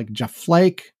left, like Jeff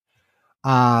Flake.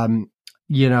 You've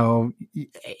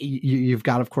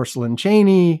got, of course, Lynn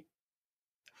Cheney.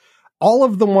 All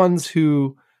of the ones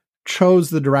who chose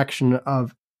the direction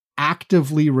of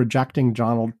actively rejecting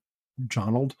Donald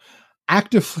Trump.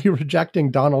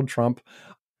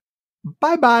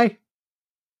 Bye-bye.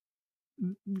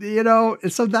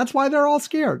 So that's why they're all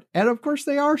scared. And of course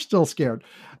they are still scared.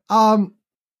 And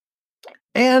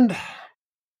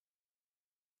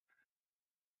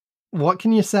what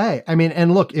can you say? I mean,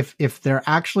 and look, if there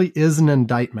actually is an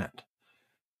indictment,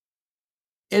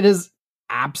 it is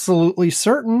absolutely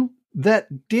certain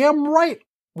that damn right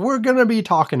we're going to be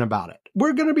talking about it.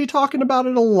 We're going to be talking about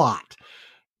it a lot.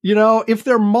 If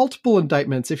there are multiple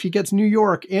indictments, if he gets New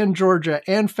York and Georgia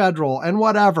and federal and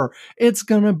whatever, it's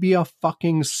going to be a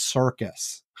fucking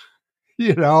circus.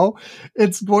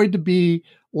 It's going to be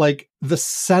like the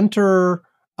center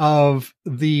of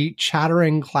the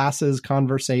chattering classes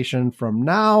conversation from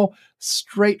now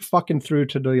straight fucking through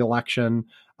to the election.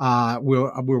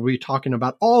 We'll be talking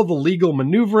about all the legal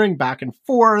maneuvering back and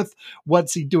forth.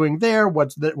 What's he doing there?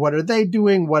 What are they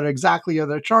doing? What exactly are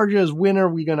their charges? When are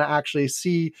we going to actually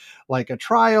see like a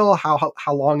trial?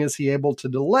 How long is he able to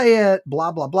delay it?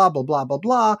 Blah, blah, blah, blah, blah, blah,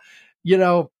 blah.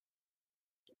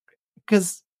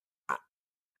 Because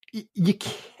you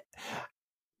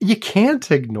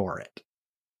can't ignore it.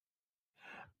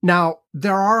 Now,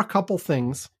 there are a couple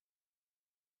things.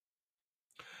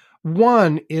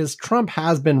 One is Trump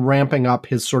has been ramping up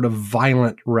his sort of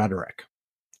violent rhetoric.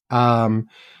 First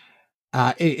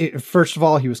of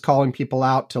all, he was calling people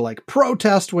out to like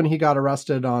protest when he got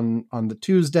arrested on the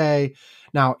Tuesday.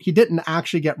 Now, he didn't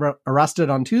actually get arrested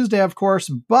on Tuesday, of course,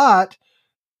 but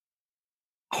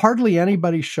hardly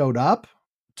anybody showed up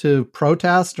to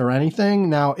protest or anything.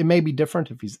 Now, it may be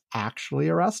different if he's actually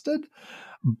arrested,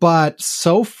 but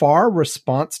so far,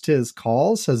 response to his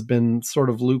calls has been sort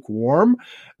of lukewarm.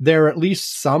 There are at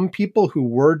least some people who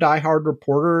were diehard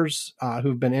reporters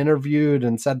who've been interviewed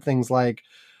and said things like,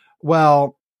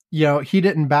 well, he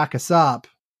didn't back us up,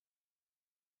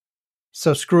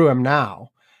 so screw him now.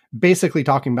 Basically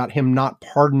talking about him not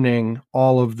pardoning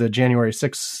all of the January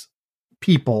 6th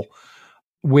people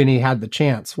when he had the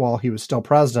chance while he was still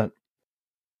president.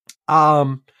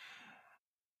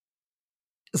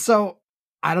 So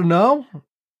I don't know.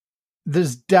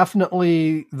 There's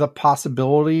definitely the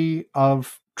possibility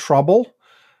of trouble.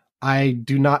 I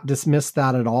do not dismiss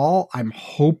that at all. I'm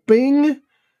hoping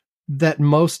that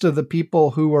most of the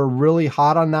people who are really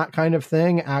hot on that kind of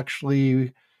thing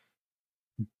actually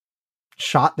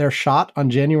shot their shot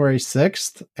on January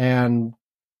 6th, and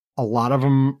a lot of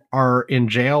them are in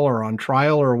jail or on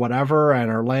trial or whatever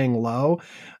and are laying low.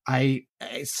 I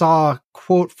saw a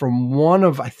quote from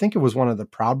I think it was one of the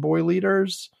Proud Boy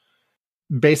leaders,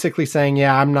 basically saying,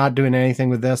 yeah, I'm not doing anything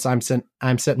with this. I'm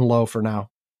sitting low for now,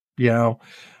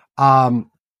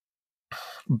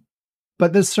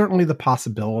 but there's certainly the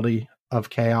possibility of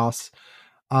chaos.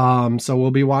 So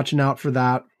we'll be watching out for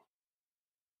that.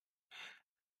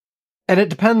 And it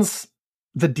depends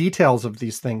the details of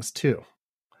these things too.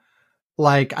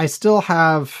 Like, I still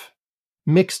have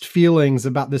mixed feelings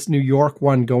about this New York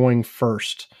one going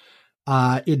first.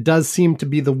 It does seem to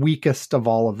be the weakest of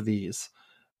all of these.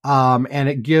 And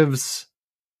it gives,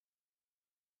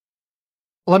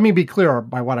 let me be clear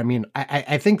by what I mean.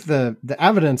 I think the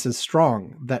evidence is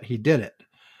strong that he did it.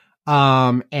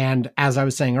 And as I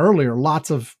was saying earlier,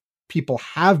 lots of people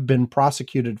have been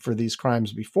prosecuted for these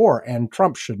crimes before, and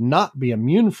Trump should not be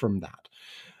immune from that.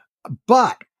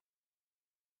 But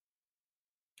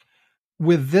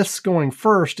with this going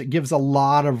first, it gives a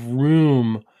lot of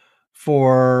room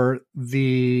for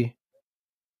the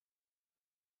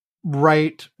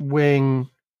right-wing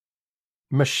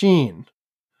machine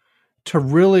to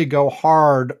really go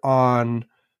hard on,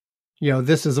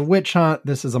 this is a witch hunt.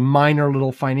 This is a minor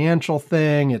little financial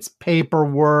thing. It's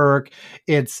paperwork.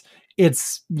 It's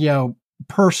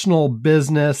personal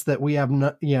business that we have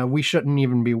we shouldn't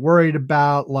even be worried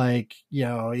about. Like,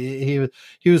 he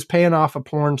was paying off a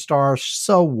porn star.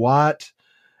 So what?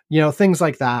 Things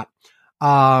like that.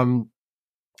 And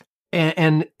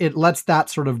it lets that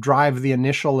sort of drive the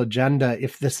initial agenda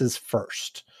if this is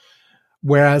first.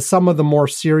 Whereas some of the more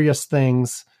serious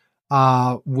things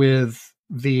with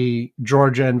the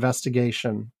Georgia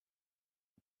investigation,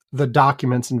 the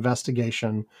documents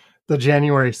investigation, the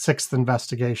January 6th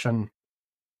investigation,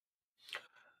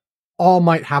 all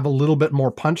might have a little bit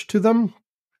more punch to them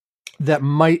that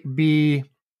might be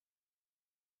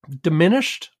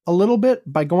diminished a little bit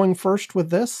by going first with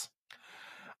this.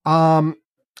 I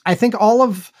think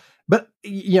but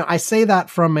I say that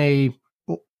from a,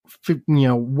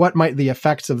 what might the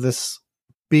effects of this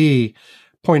be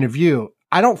point of view.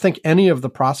 I don't think any of the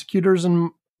prosecutors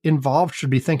involved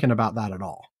should be thinking about that at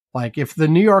all. Like, if the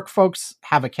New York folks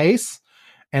have a case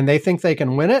and they think they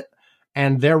can win it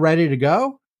and they're ready to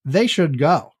go, they should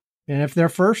go. And if they're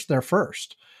first, they're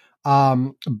first.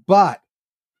 But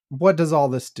what does all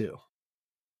this do?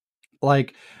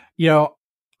 Like,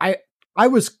 I I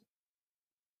was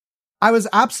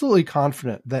absolutely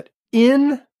confident that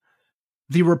in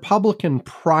the Republican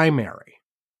primary,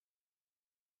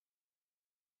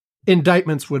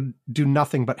 indictments would do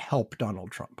nothing but help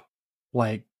Donald Trump.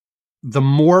 Like, the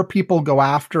more people go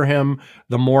after him,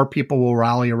 the more people will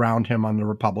rally around him on the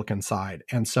Republican side.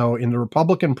 And so in the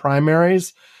Republican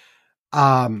primaries,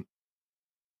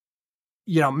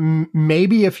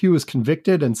 maybe if he was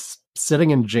convicted and sitting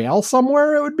in jail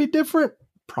somewhere, it would be different.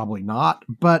 Probably not.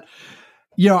 But,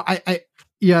 DeSantis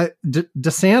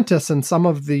and some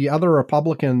of the other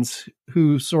Republicans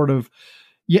who sort of,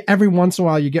 every once in a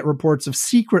while you get reports of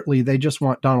secretly they just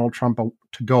want Donald Trump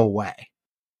to go away.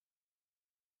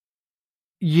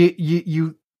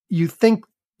 You think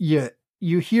you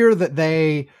hear that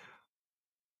they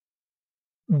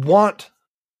want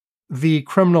the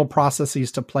criminal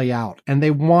processes to play out, and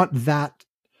they want that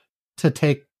to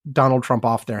take Donald Trump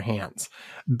off their hands.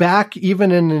 Back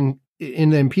even in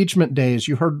the impeachment days,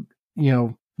 you heard,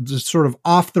 just sort of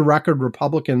off the record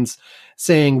Republicans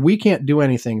saying, we can't do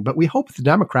anything, but we hope the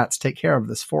Democrats take care of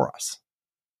this for us.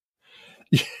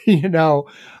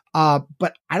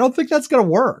 But I don't think that's going to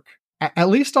work. At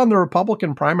least on the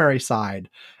Republican primary side,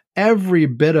 every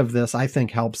bit of this, I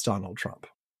think, helps Donald Trump.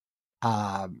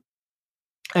 I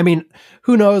mean,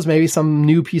 who knows? Maybe some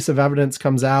new piece of evidence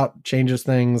comes out, changes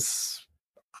things.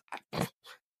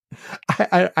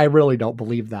 I really don't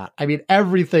believe that. I mean,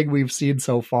 everything we've seen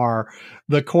so far,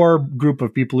 the core group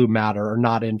of people who matter are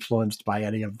not influenced by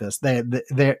any of this. They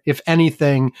if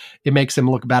anything, it makes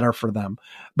him look better for them.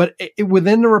 But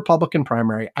within the Republican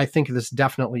primary, I think this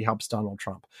definitely helps Donald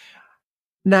Trump.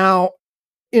 Now,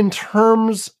 in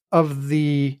terms of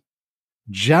the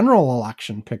general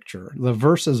election picture, the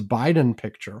versus Biden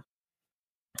picture,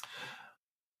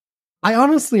 I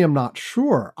honestly am not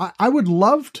sure. I would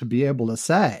love to be able to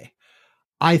say,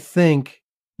 I think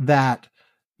that,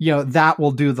 that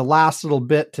will do the last little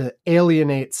bit to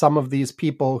alienate some of these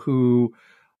people who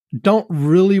don't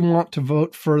really want to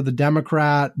vote for the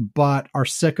Democrat, but are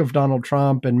sick of Donald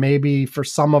Trump. And maybe for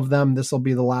some of them, this will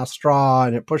be the last straw,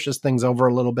 and it pushes things over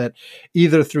a little bit,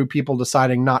 either through people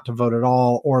deciding not to vote at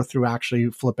all or through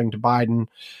actually flipping to Biden.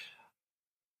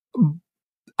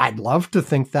 I'd love to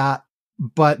think that,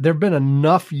 but there've been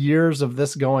enough years of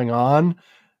this going on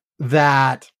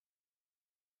that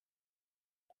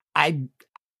I'm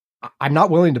not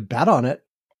willing to bet on it.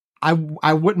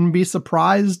 I wouldn't be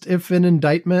surprised if an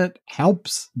indictment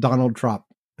helps Donald Trump.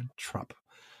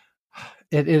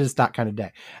 It is that kind of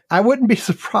day. I wouldn't be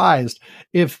surprised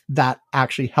if that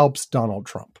actually helps Donald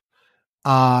Trump.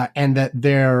 And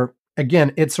that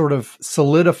it sort of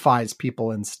solidifies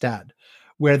people instead,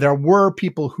 where there were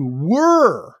people who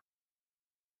were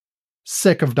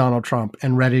sick of Donald Trump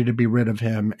and ready to be rid of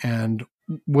him and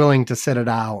willing to sit it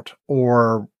out,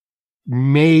 or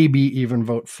maybe even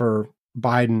vote for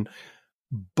Biden,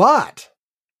 but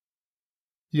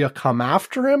you come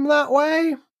after him that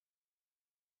way,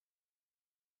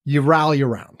 you rally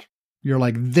around. You're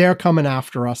like, they're coming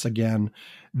after us again.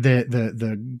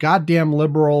 The goddamn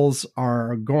liberals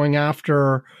are going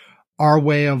after our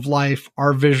way of life,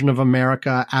 our vision of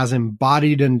America as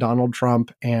embodied in Donald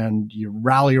Trump, and you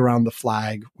rally around the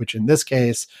flag, which in this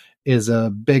case is a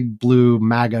big blue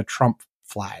MAGA Trump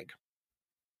flag.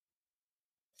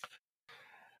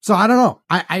 So I don't know.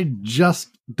 I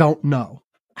just don't know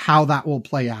how that will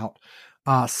play out.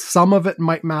 Some of it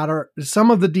might matter.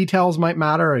 Some of the details might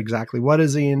matter. Exactly what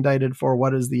is he indicted for?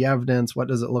 What is the evidence? What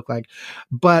does it look like?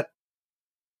 But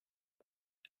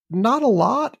not a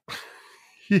lot.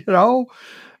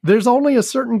 There's only a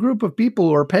certain group of people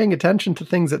who are paying attention to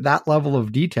things at that level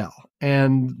of detail.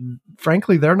 And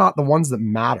frankly, they're not the ones that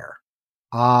matter.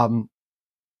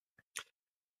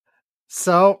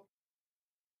 So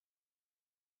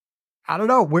I don't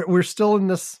know. We're still in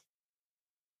this.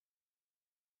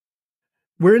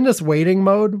 We're in this waiting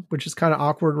mode, which is kind of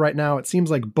awkward right now. It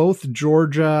seems like both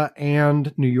Georgia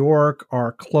and New York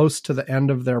are close to the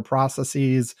end of their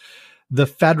processes. The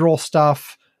federal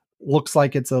stuff looks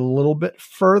like it's a little bit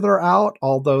further out,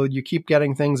 although you keep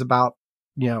getting things about,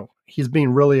 he's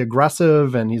being really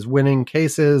aggressive and he's winning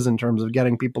cases in terms of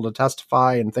getting people to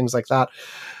testify and things like that.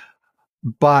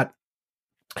 But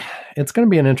it's going to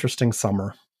be an interesting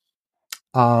summer.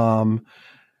 And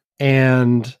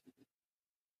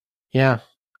yeah,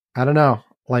 I don't know.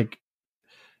 Like,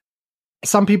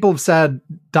 some people have said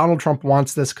Donald Trump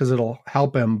wants this because it'll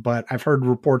help him, but I've heard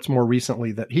reports more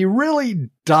recently that he really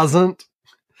doesn't.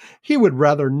 He would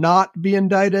rather not be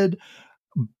indicted,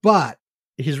 but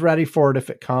he's ready for it if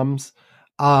it comes.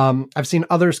 I've seen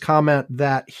others comment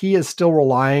that he is still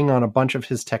relying on a bunch of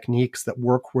his techniques that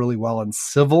work really well in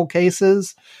civil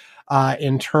cases,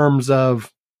 in terms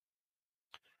of,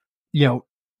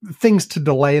 things to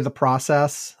delay the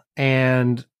process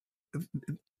and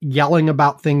yelling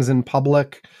about things in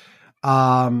public.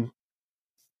 That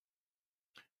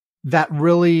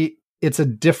really, it's a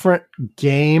different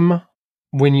game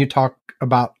when you talk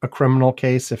about a criminal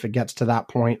case, if it gets to that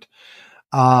point.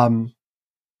 And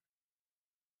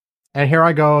here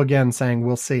I go again saying,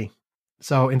 we'll see.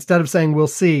 So instead of saying we'll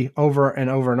see over and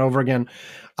over and over again,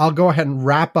 I'll go ahead and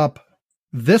wrap up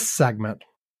this segment.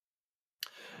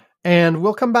 And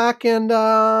we'll come back and,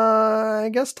 I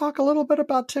guess, talk a little bit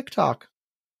about TikTok.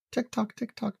 TikTok.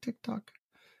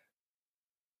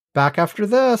 Back after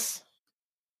this.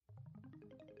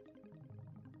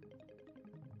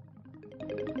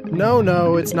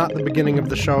 No, it's not the beginning of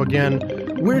the show again.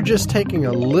 We're just taking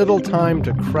a little time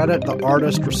to credit the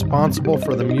artist responsible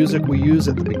for the music we use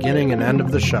at the beginning and end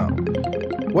of the show.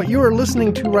 What you are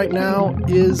listening to right now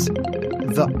is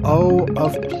The O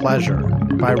of Pleasure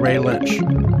by Ray Lynch.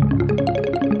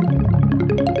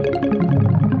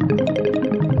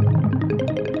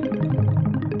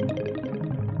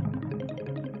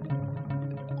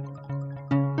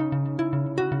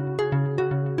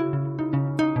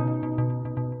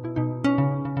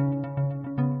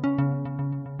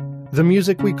 The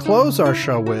music we close our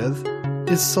show with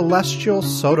is Celestial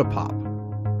Soda Pop.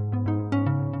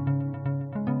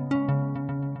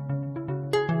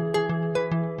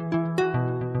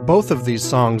 Both of these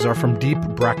songs are from Deep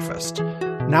Breakfast.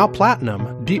 Now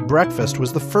platinum, Deep Breakfast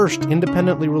was the first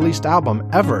independently released album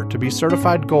ever to be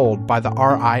certified gold by the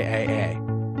RIAA.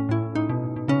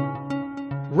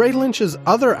 Ray Lynch's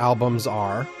other albums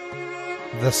are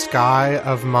The Sky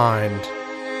of Mind,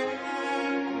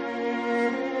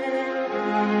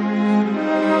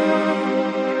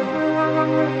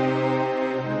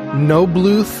 No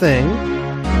Blue Thing,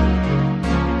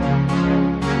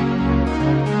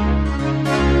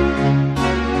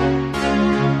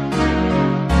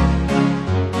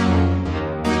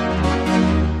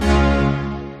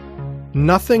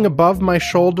 Nothing Above My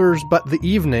Shoulders But the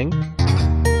Evening,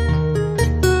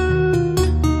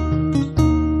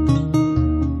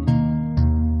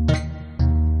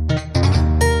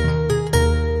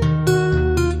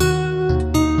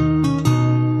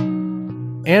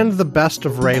 and The Best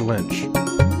of Ray Lynch.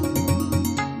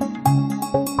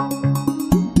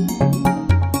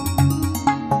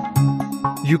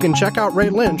 You can check out Ray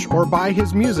Lynch or buy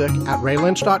his music at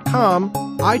raylynch.com,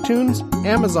 iTunes,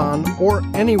 Amazon, or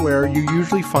anywhere you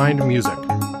usually find music.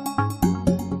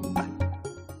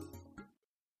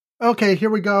 Okay, here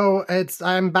we go.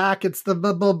 I'm back. It's the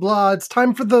blah blah blah. It's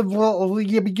time for the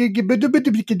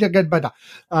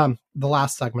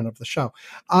last segment of the show.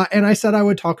 And I said I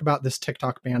would talk about this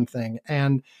TikTok ban thing.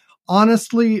 And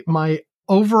honestly, my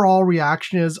overall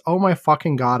reaction is, oh my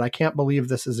fucking God, I can't believe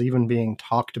this is even being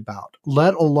talked about,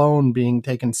 let alone being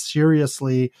taken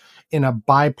seriously in a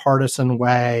bipartisan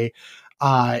way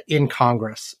in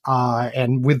Congress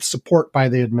and with support by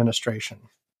the administration.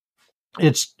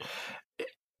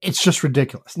 It's just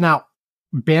ridiculous. Now,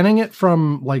 banning it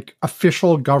from like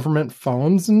official government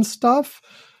phones and stuff,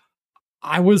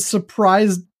 I was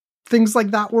surprised things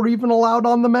like that were even allowed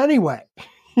on them anyway.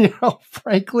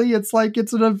 Frankly, it's like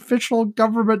it's an official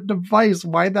government device.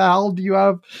 Why the hell do you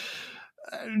have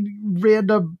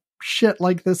random shit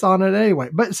like this on it anyway?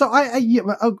 But so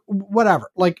whatever.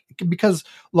 Like, because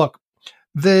look,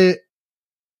 there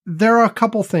are a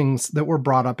couple things that were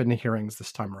brought up in the hearings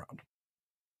this time around,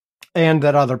 and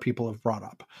that other people have brought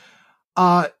up.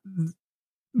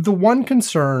 The one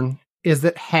concern is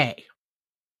that, hey,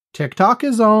 TikTok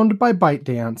is owned by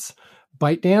ByteDance.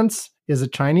 ByteDance is a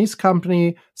Chinese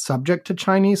company subject to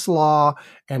Chinese law,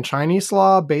 and Chinese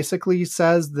law basically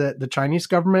says that the Chinese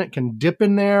government can dip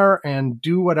in there and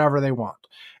do whatever they want.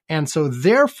 And so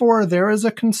therefore there is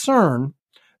a concern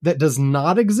that does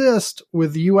not exist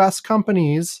with US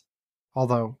companies,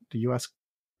 although the US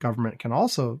government can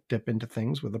also dip into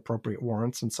things with appropriate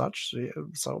warrants and such.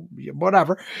 So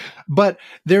whatever. But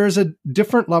there is a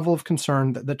different level of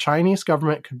concern that the Chinese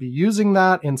government could be using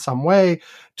that in some way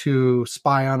to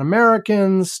spy on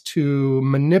Americans, to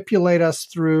manipulate us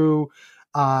through,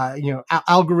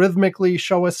 algorithmically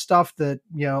show us stuff that,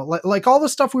 like all the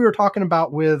stuff we were talking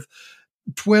about with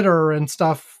Twitter and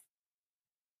stuff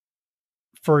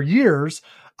for years,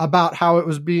 about how it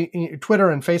was being, Twitter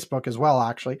and Facebook as well,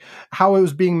 actually, how it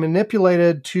was being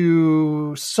manipulated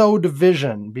to sow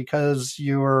division because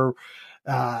you're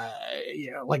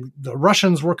like the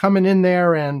Russians were coming in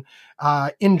there and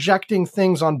injecting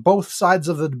things on both sides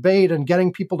of the debate and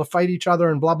getting people to fight each other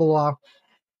and blah, blah, blah.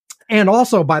 And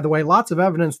also, by the way, lots of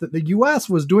evidence that the US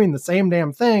was doing the same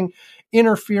damn thing,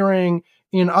 interfering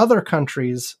in other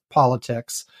countries'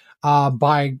 politics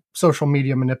by social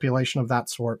media manipulation of that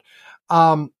sort.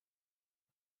 And,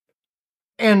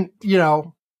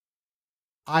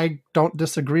 I don't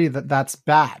disagree that that's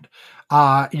bad.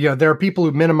 There are people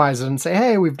who minimize it and say,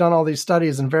 hey, we've done all these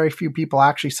studies and very few people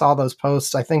actually saw those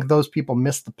posts. I think those people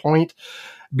miss the point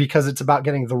because it's about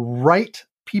getting the right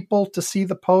people to see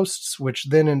the posts, which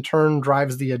then in turn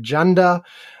drives the agenda.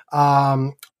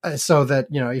 So that,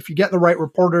 if you get the right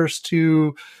reporters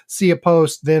to see a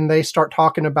post, then they start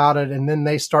talking about it, and then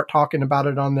they start talking about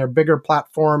it on their bigger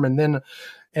platform, and then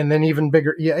even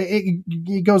bigger. Yeah,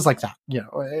 it goes like that.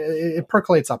 It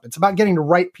percolates up. It's about getting the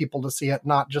right people to see it,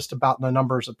 not just about the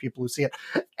numbers of people who see it.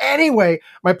 Anyway,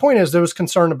 my point is there was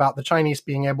concern about the Chinese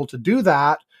being able to do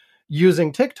that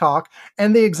using TikTok,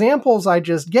 and the examples I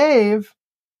just gave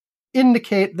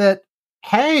indicate that,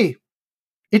 hey,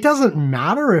 it doesn't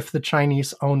matter if the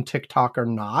Chinese own TikTok or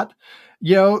not.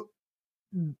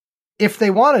 If they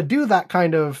want to do that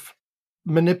kind of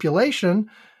manipulation,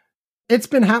 it's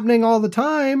been happening all the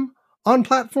time on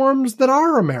platforms that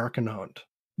are American owned.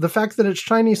 The fact that it's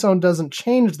Chinese owned doesn't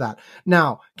change that.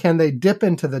 Now, can they dip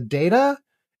into the data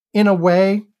in a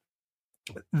way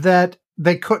that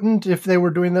they couldn't if they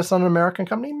were doing this on an American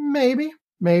company? Maybe.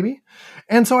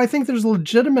 And so I think there's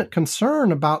legitimate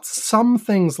concern about some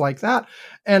things like that.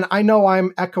 And I know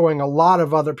I'm echoing a lot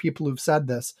of other people who've said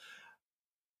this,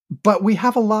 but we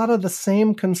have a lot of the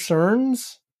same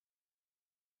concerns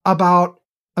about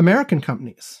American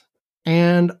companies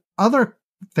and other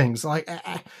things. Like,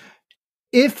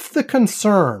 if the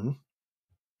concern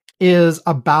is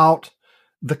about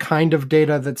the kind of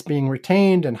data that's being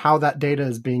retained and how that data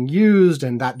is being used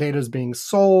and that data is being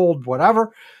sold,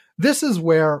 whatever, this is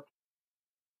where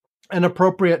an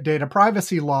appropriate data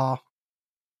privacy law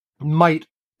might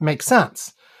make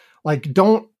sense. Like,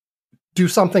 don't do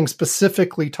something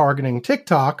specifically targeting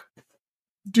TikTok.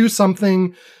 Do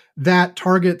something that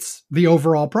targets the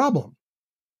overall problem.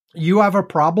 You have a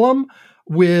problem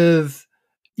with,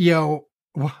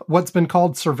 what's been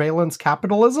called surveillance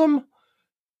capitalism.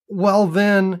 Well,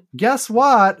 then guess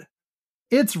what?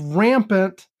 It's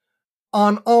rampant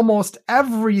on almost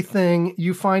everything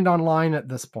you find online at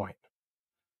this point.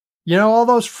 All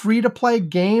those free-to-play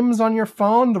games on your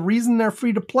phone, the reason they're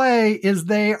free-to-play is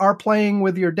they are playing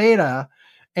with your data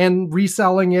and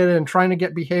reselling it and trying to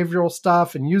get behavioral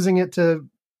stuff and using it to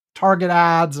target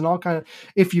ads and all kind of.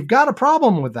 If you've got a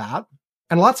problem with that,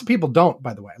 and lots of people don't,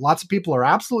 by the way, lots of people are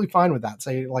absolutely fine with that.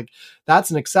 Say, like,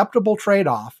 that's an acceptable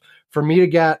trade-off for me to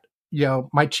get,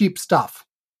 my cheap stuff.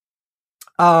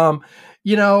 But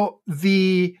if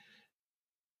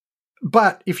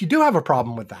you do have a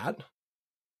problem with that,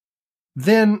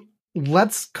 then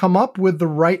let's come up with the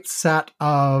right set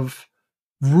of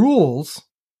rules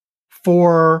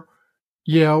for,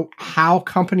 how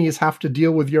companies have to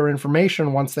deal with your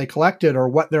information once they collect it, or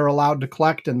what they're allowed to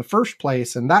collect in the first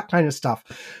place, and that kind of stuff.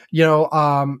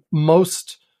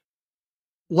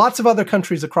 Lots of other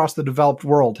countries across the developed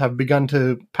world have begun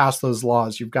to pass those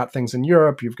laws. You've got things in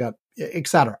Europe, you've got et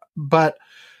cetera. But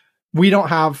we don't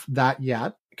have that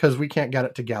yet because we can't get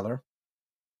it together.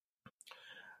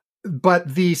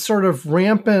 But the sort of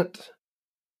rampant,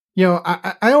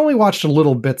 I only watched a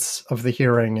little bits of the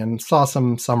hearing and saw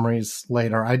some summaries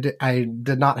later. I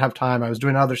did not have time. I was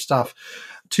doing other stuff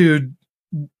to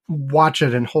watch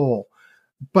it in whole.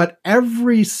 But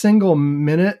every single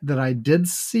minute that I did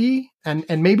see, and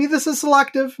maybe this is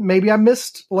selective, maybe I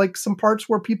missed like some parts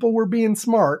where people were being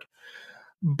smart,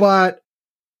 but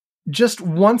just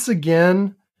once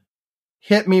again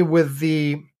hit me with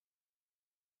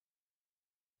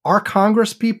our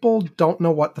Congress people don't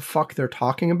know what the fuck they're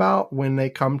talking about when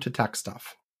they come to tech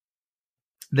stuff.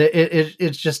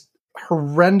 It's just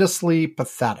horrendously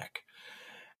pathetic.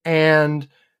 And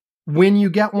when you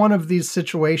get one of these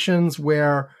situations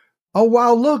where, oh,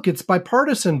 wow, look, it's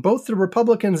bipartisan. Both the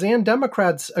Republicans and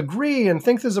Democrats agree and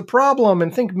think there's a problem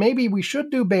and think maybe we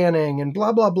should do banning and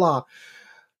blah, blah, blah.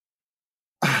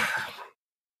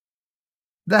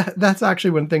 That's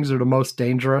actually when things are the most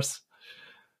dangerous.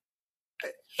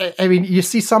 I mean, you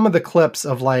see some of the clips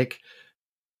of like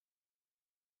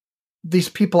these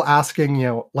people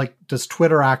asking, like, does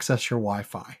Twitter access your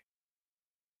Wi-Fi?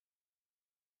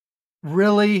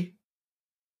 Really?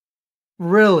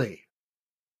 Really?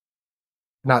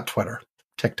 Not Twitter.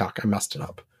 TikTok. I messed it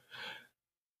up.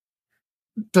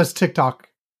 Does TikTok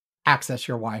access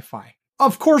your Wi-Fi?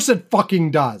 Of course it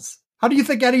fucking does. How do you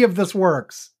think any of this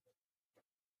works?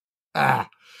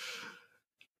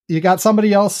 You got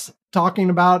somebody else talking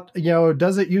about,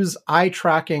 does it use eye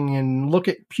tracking and look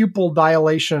at pupil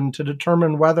dilation to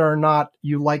determine whether or not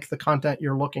you like the content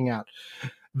you're looking at?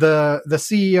 The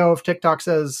CEO of TikTok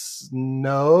says,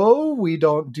 no, we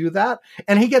don't do that.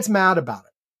 And he gets mad about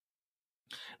it.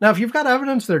 Now, if you've got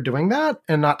evidence they're doing that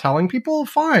and not telling people,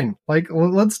 fine. Like,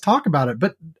 let's talk about it.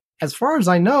 But as far as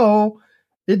I know,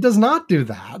 it does not do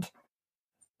that.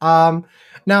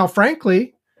 Now,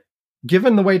 frankly,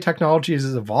 given the way technology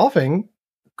is evolving,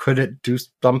 could it do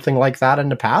something like that in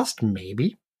the past?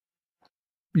 Maybe.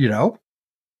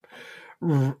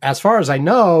 As far as I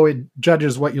know, it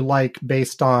judges what you like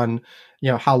based on,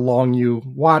 how long you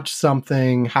watch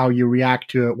something, how you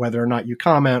react to it, whether or not you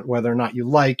comment, whether or not you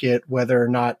like it, whether or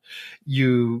not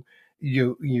you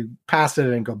pass it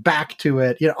and go back to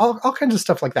it, all kinds of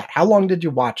stuff like that. How long did you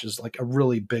watch is like a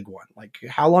really big one. Like,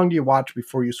 how long do you watch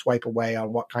before you swipe away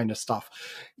on what kind of stuff?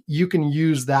 You can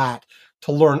use that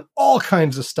to learn all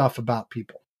kinds of stuff about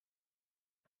people.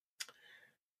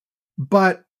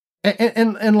 But,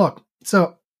 and look,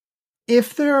 so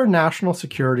if there are national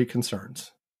security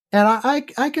concerns, and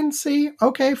I can see,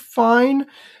 okay, fine,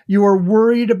 you are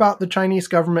worried about the Chinese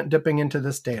government dipping into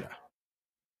this data.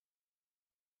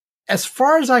 As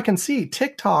far as I can see,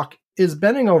 TikTok is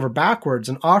bending over backwards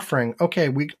and offering, okay,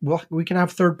 we can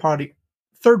have third party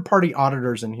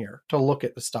auditors in here to look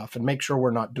at the stuff and make sure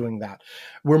we're not doing that.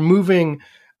 We're moving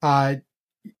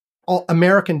all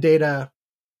American data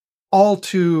all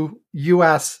to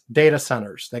U.S. data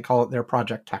centers. They call it their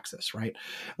Project Texas, right?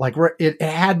 Like it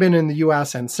had been in the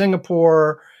U.S. and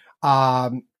Singapore.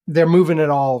 They're moving it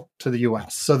all to the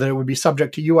U.S. so that it would be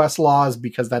subject to U.S. laws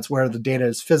because that's where the data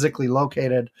is physically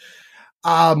located.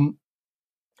 And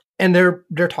they're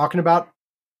talking about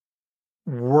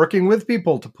working with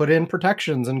people to put in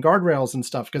protections and guardrails and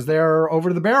stuff because they're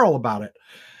over the barrel about it.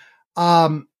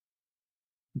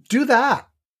 Do that.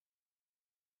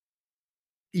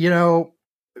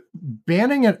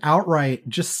 Banning it outright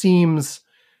just seems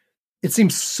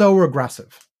so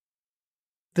regressive.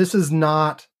 This is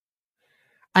not,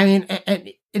 and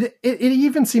it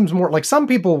even seems more like some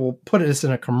people will put this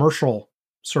in a commercial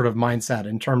sort of mindset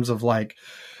in terms of like,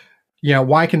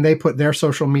 why can they put their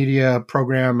social media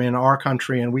program in our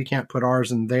country and we can't put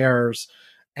ours in theirs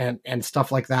and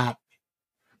stuff like that.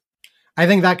 I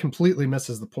think that completely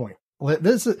misses the point.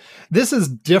 This is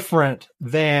different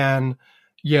than,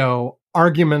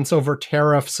 arguments over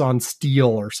tariffs on steel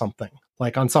or something,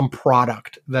 like on some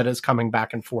product that is coming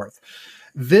back and forth.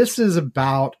 This is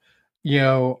about,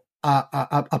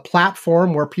 a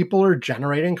platform where people are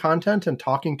generating content and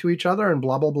talking to each other and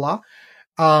blah, blah, blah.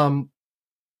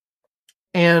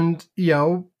 And,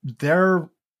 there are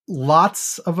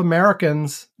lots of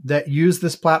Americans that use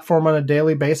this platform on a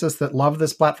daily basis that love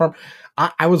this platform.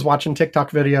 I was watching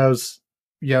TikTok videos,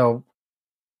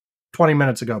 20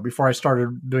 minutes ago before I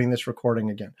started doing this recording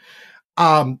again.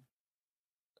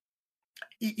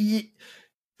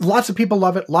 Lots of people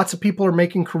love it. Lots of people are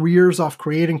making careers off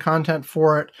creating content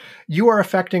for it. You are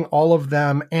affecting all of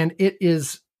them, and it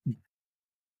is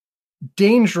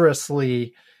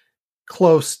dangerously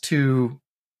close to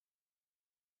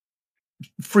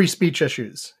free speech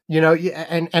issues,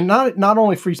 and not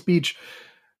only free speech,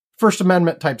 First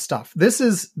Amendment type stuff. This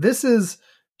is,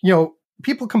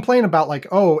 people complain about like,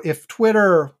 oh, if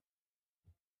Twitter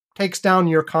takes down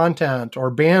your content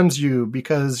or bans you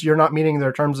because you're not meeting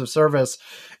their terms of service,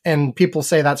 and people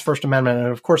say that's First Amendment. And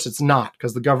of course it's not,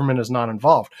 because the government is not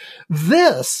involved.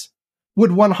 This would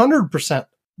 100%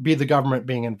 be the government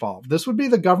being involved. This would be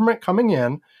the government coming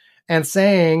in and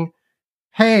saying,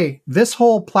 hey, this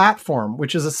whole platform,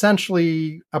 which is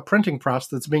essentially a printing press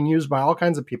that's being used by all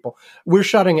kinds of people, we're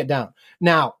shutting it down.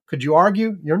 Now, could you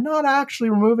argue you're not actually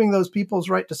removing those people's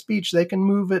right to speech? They can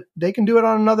move it. They can do it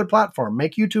on another platform,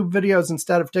 make YouTube videos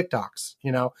instead of TikToks.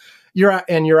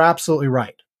 You're absolutely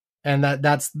right. And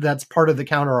that's part of the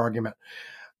counter argument.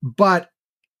 But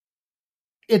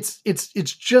it's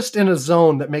just in a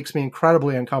zone that makes me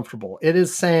incredibly uncomfortable. It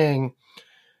is saying,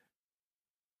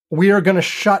 we are going to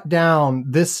shut down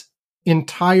this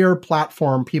entire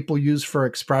platform people use for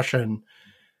expression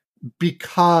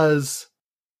because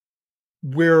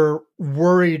we're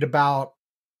worried about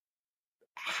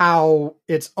how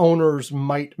its owners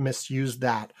might misuse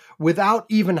that, without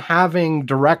even having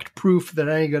direct proof that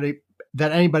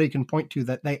anybody can point to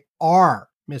that they are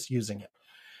misusing it.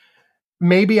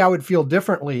 Maybe I would feel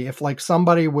differently if like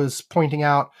somebody was pointing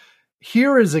out,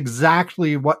 here is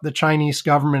exactly what the Chinese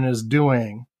government is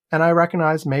doing, And I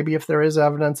recognize maybe if there is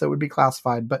evidence, it would be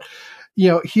classified. But,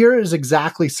 here is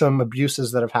exactly some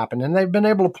abuses that have happened. And they've been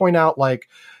able to point out, like,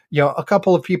 a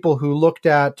couple of people who looked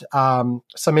at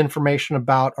some information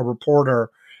about a reporter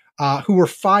who were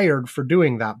fired for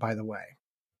doing that, by the way.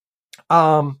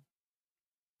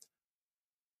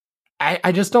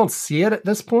 I just don't see it at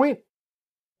this point.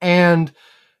 And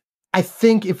I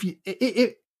think if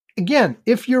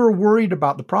you're worried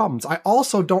about the problems, I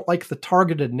also don't like the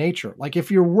targeted nature. Like,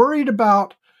 if you're worried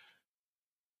about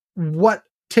what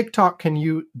TikTok can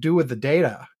you do with the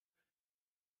data,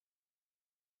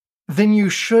 then you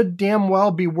should damn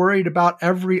well be worried about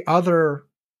every other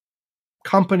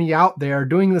company out there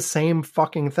doing the same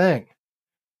fucking thing.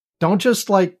 Don't just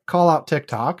like call out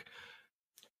TikTok.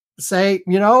 Say,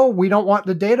 we don't want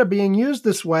the data being used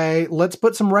this way. Let's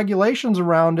put some regulations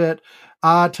around it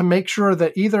to make sure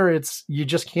that either you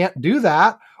just can't do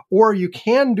that, or you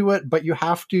can do it, but you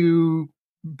have to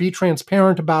be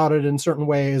transparent about it in certain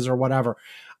ways or whatever.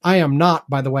 I am not,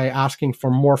 by the way, asking for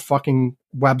more fucking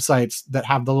websites that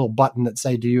have the little button that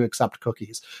say, do you accept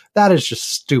cookies? That is just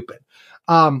stupid.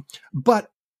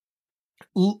 But,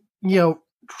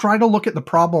 try to look at the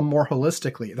problem more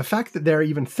holistically. The fact that they're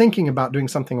even thinking about doing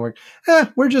something like,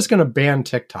 we're just going to ban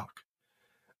TikTok.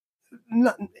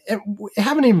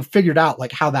 Haven't even figured out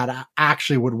like how that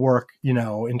actually would work,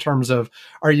 in terms of,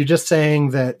 are you just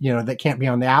saying that, they can't be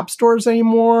on the app stores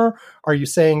anymore? Are you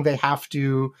saying they have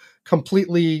to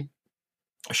completely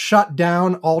shut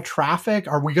down all traffic?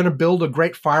 Are we going to build a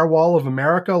great firewall of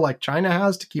America like China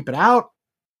has to keep it out?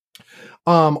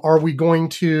 Are we going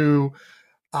to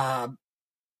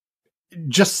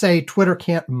just say Twitter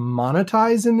can't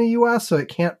monetize in the US, so it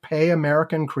can't pay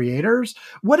American creators?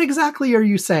 What exactly are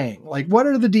you saying? Like, what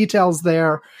are the details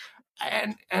there?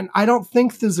 And I don't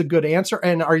think there's a good answer.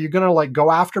 And are you going to like go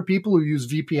after people who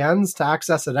use VPNs to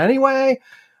access it anyway?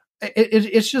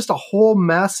 It's just a whole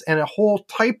mess and a whole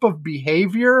type of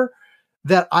behavior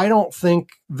that I don't think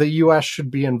the US should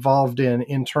be involved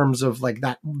in terms of like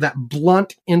that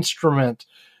blunt instrument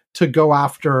to go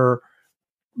after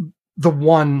the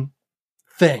one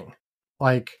thing.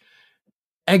 Like,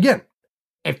 again,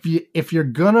 if you're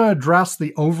gonna address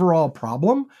the overall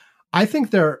problem, I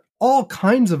think there are all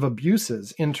kinds of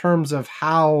abuses in terms of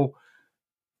how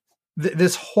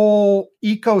this whole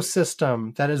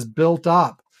ecosystem that is built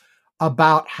up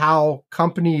about how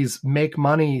companies make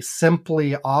money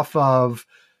simply off of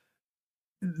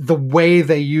the way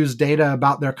they use data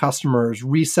about their customers,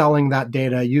 reselling that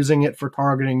data, using it for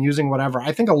targeting, using whatever.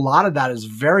 I think a lot of that is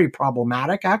very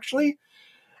problematic, actually.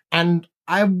 And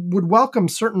I would welcome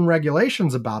certain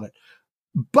regulations about it.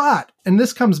 But, and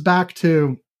this comes back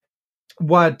to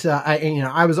what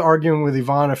I was arguing with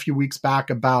Yvonne a few weeks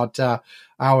back about,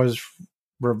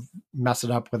 we're messing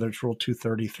up whether it's rule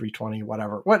 230, 320,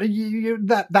 whatever.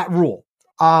 That rule.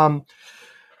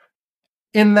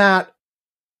 In that,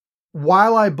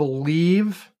 while I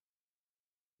believe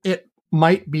it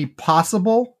might be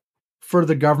possible for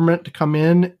the government to come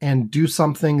in and do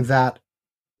something that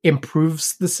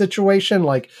improves the situation,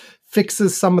 like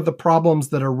fixes some of the problems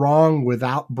that are wrong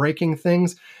without breaking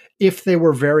things, if they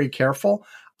were very careful,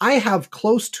 I have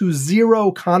close to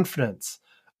zero confidence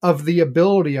of the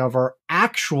ability of our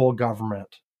actual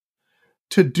government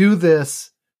to do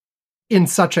this in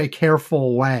such a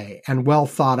careful way and well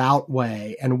thought out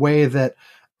way, and way that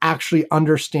actually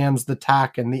understands the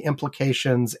tech and the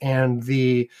implications and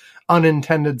the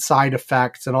unintended side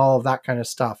effects and all of that kind of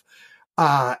stuff.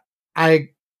 I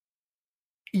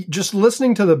just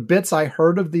listening to the bits I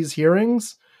heard of these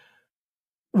hearings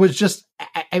was just,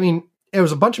 it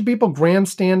was a bunch of people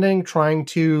grandstanding, trying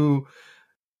to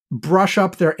brush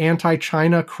up their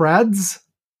anti-China creds,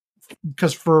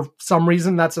 because for some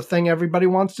reason that's a thing everybody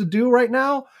wants to do right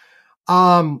now.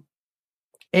 And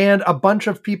a bunch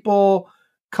of people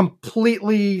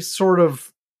completely sort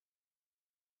of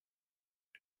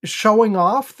showing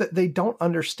off that they don't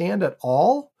understand at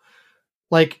all.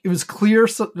 Like, it was clear,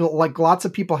 like lots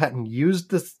of people hadn't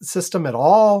used the system at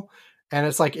all. And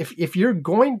it's like, if you're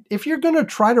going to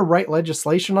try to write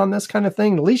legislation on this kind of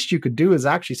thing, the least you could do is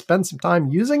actually spend some time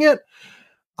using it.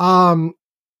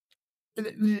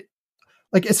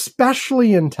 Like,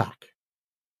 especially in tech,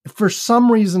 for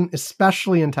some reason,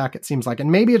 especially in tech, it seems like,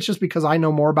 and maybe it's just because I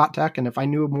know more about tech, and if I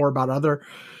knew more about other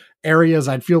areas,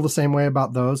 I'd feel the same way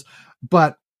about those.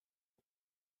 But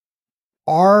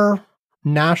our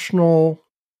national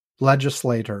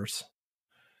legislators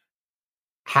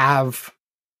have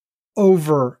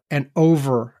over and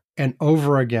over and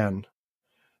over again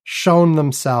shown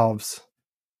themselves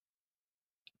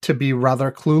to be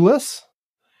rather clueless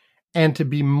and to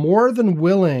be more than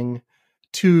willing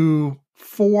to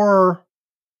for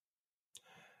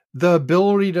the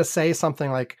ability to say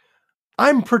something like,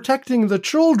 I'm protecting the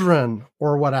children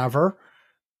or whatever,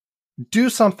 do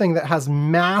something that has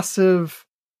massive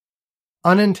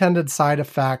unintended side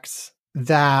effects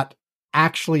that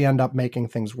actually end up making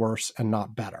things worse and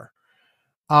not better.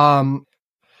 And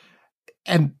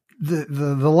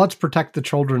the let's protect the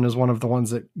children is one of the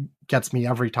ones that gets me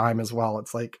every time as well.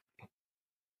 It's like,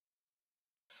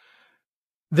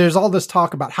 there's all this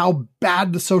talk about how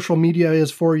bad the social media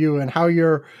is for you and how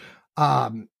you're,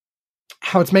 how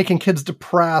it's making kids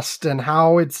depressed and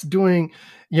how it's doing,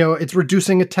 it's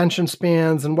reducing attention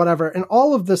spans and whatever. And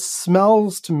all of this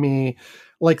smells to me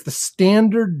like the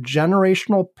standard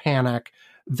generational panic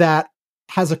that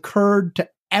has occurred to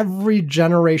every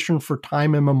generation for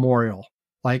time immemorial.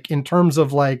 Like in terms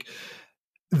of like,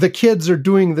 the kids are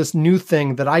doing this new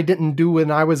thing that I didn't do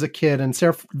when I was a kid, and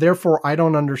therefore I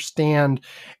don't understand.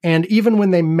 And even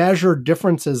when they measure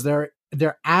differences, they're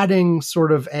adding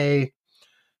sort of a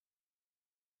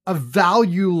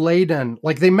value laden,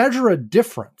 like they measure a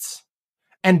difference,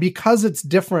 and because it's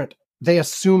different, they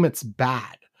assume it's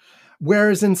bad.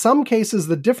 Whereas in some cases,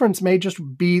 the difference may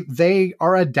just be they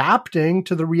are adapting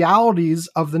to the realities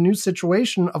of the new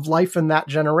situation of life in that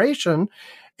generation.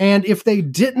 And if they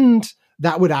didn't,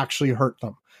 that would actually hurt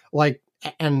them. Like,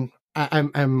 and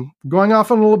I'm going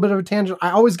off on a little bit of a tangent.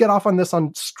 I always get off on this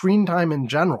on screen time in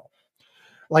general.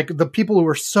 Like the people who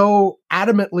are so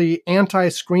adamantly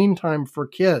anti-screen time for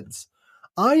kids.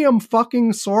 I am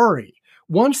fucking sorry.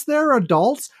 Once they're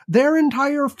adults, their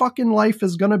entire fucking life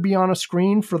is going to be on a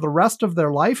screen for the rest of their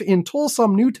life until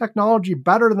some new technology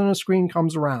better than a screen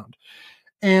comes around.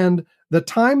 And the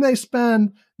time they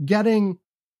spend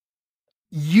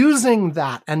using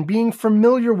that and being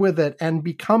familiar with it and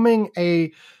becoming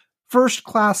a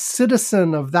first-class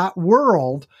citizen of that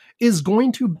world is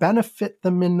going to benefit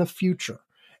them in the future.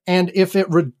 And if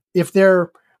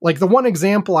they're like, the one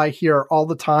example I hear all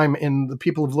the time in the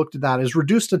people who've looked at that is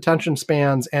reduced attention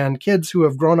spans and kids who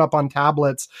have grown up on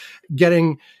tablets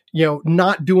getting,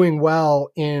 not doing well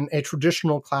in a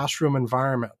traditional classroom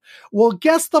environment. Well,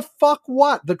 guess the fuck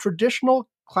what? The traditional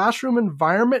classroom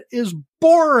environment is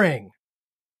boring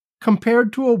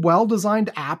compared to a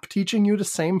well-designed app teaching you the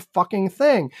same fucking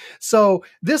thing. So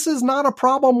this is not a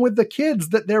problem with the kids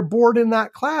that they're bored in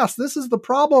that class. This is the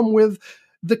problem with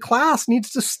the class needs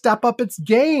to step up its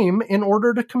game in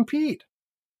order to compete.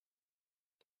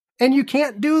 And you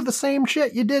can't do the same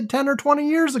shit you did 10 or 20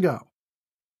 years ago,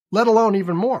 let alone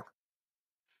even more.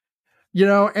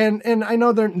 And I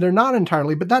know they're not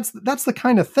entirely, but that's the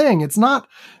kind of thing. It's not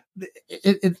the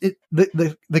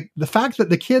fact that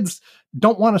the kids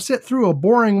don't want to sit through a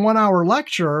boring 1 hour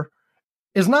lecture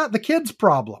is not the kids'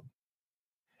 problem,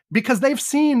 because they've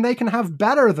seen they can have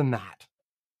better than that.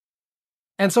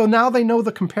 And so now they know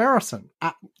the comparison.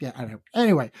 I know.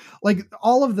 Anyway, like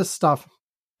all of this stuff,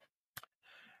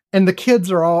 and the kids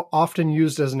are all often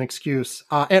used as an excuse.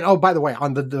 And oh, by the way,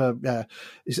 on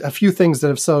a few things that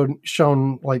have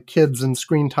shown like kids and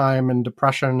screen time and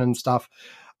depression and stuff.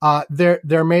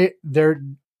 There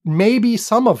may be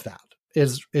some of that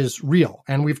is real.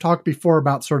 And we've talked before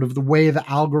about sort of the way the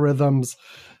algorithms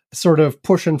sort of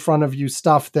push in front of you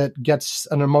stuff that gets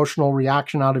an emotional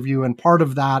reaction out of you. And part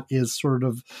of that is sort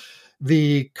of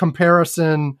the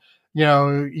comparison,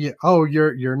 you're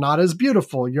not as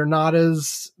beautiful, you're not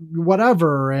as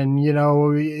whatever. And,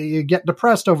 you get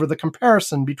depressed over the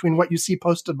comparison between what you see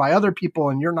posted by other people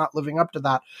and you're not living up to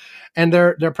that. And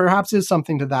there perhaps is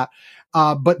something to that.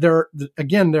 But there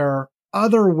are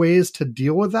other ways to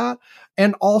deal with that.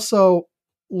 And also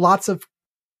lots of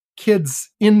kids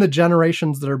in the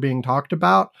generations that are being talked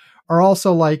about are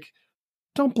also like,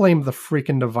 don't blame the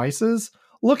freaking devices.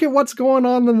 Look at what's going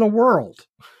on in the world.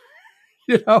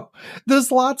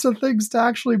 There's lots of things to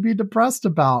actually be depressed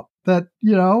about that,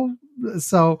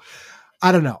 so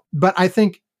I don't know. But I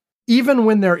think even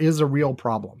when there is a real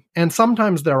problem, and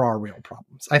sometimes there are real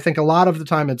problems, I think a lot of the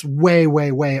time it's way,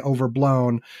 way, way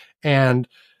overblown, and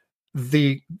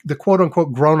the quote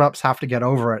unquote grown-ups have to get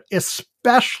over it,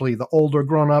 especially the older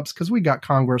grown-ups, because we got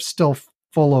Congress still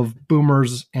full of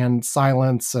boomers and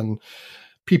silence and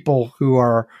people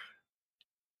who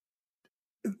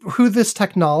this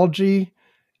technology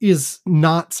is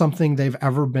not something they've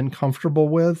ever been comfortable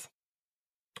with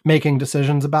making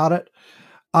decisions about it.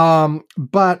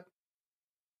 But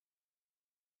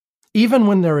even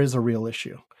when there is a real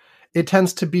issue, it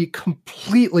tends to be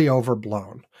completely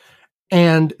overblown.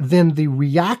 And then the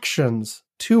reactions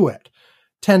to it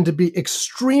tend to be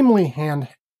extremely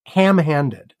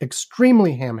ham-handed,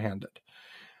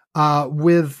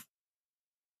 with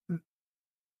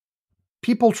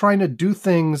people trying to do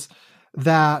things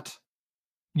that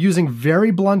using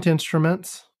very blunt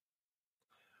instruments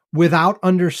without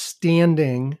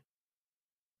understanding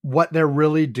what they're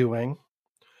really doing,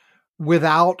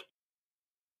 without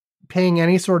paying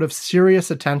any sort of serious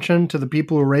attention to the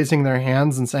people who are raising their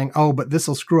hands and saying, oh, but this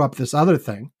will screw up this other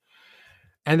thing.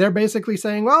 And they're basically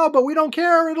saying, well, but we don't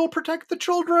care. It'll protect the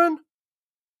children.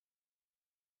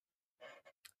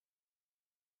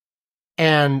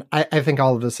 And I think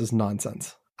all of this is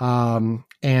nonsense.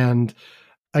 And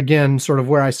again, sort of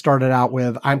where I started out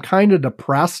with, I'm kind of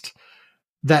depressed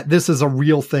that this is a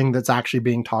real thing that's actually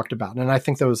being talked about. And I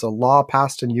think there was a law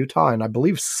passed in Utah and I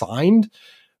believe signed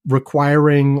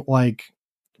requiring like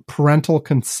parental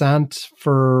consent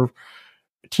for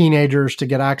teenagers to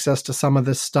get access to some of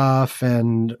this stuff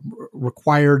and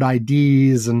required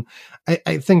IDs. And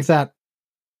I think that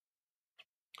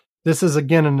this is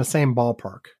again in the same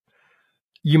ballpark.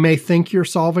 You may think you're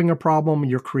solving a problem,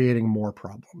 you're creating more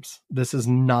problems. This is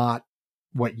not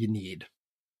what you need.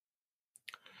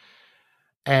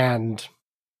 And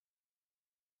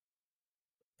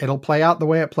it'll play out the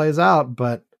way it plays out,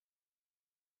 but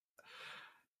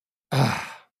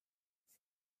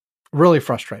really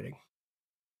frustrating.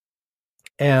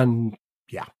 And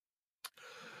yeah.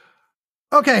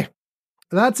 Okay.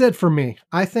 That's it for me.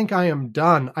 I think I am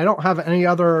done. I don't have any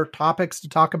other topics to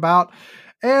talk about.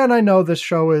 And I know this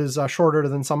show is shorter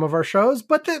than some of our shows,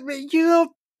 but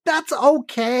that's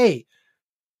okay.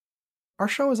 Our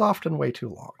show is often way too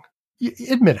long. You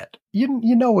admit it.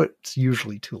 You know it's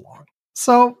usually too long.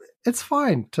 So it's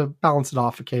fine to balance it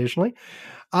off occasionally.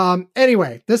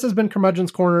 Anyway, this has been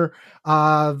Curmudgeon's Corner.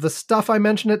 The stuff I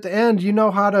mentioned at the end, you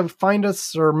know how to find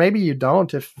us, or maybe you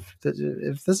don't. If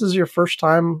this is your first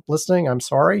time listening, I'm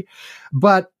sorry.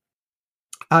 But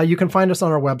you can find us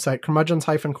on our website,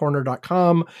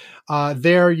 curmudgeons-corner.com.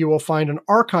 There you will find an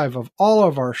archive of all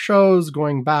of our shows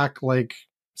going back like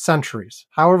centuries,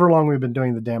 however long we've been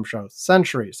doing the damn shows,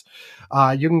 centuries.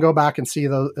 You can go back and see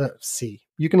those,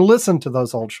 you can listen to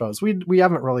those old shows. We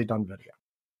haven't really done video.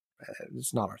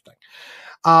 It's not our thing.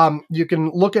 You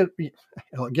can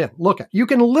you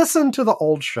can listen to the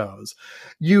old shows.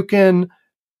 You can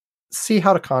see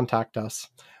how to contact us.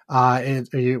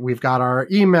 We've got our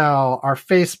email, our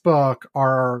Facebook,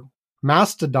 our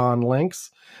Mastodon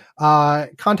links.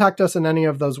 Contact us in any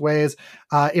of those ways.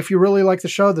 If you really like the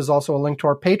show, there's also a link to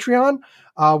our Patreon,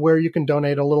 where you can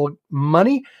donate a little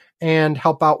money and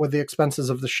help out with the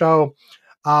expenses of the show.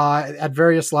 At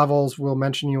various levels, we'll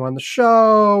mention you on the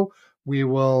show. We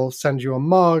will send you a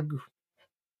mug,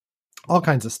 all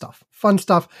kinds of stuff, fun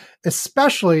stuff,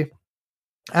 especially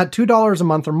at $2 a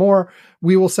month or more.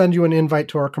 We will send you an invite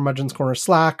to our Curmudgeon's Corner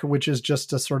Slack, which is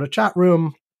just a sort of chat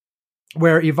room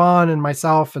where Yvonne and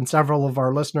myself and several of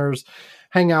our listeners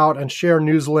hang out and share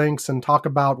news links and talk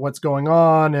about what's going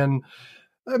on and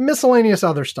miscellaneous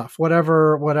other stuff,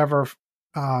 whatever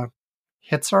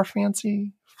hits our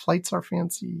fancy, flights our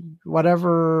fancy,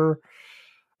 whatever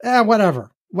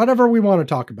we want to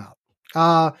talk about.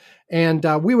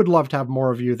 And we would love to have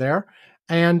more of you there.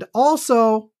 And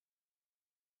also,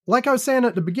 like I was saying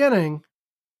at the beginning,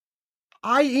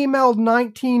 I emailed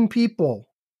 19 people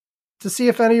to see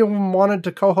if any of them wanted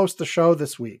to co-host the show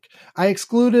this week. I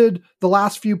excluded the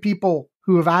last few people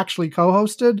who have actually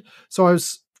co-hosted. So I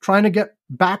was trying to get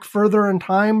back further in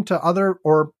time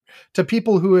to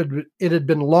people who it had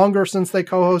been longer since they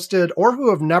co-hosted or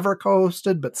who have never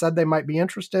co-hosted but said they might be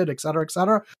interested, et cetera, et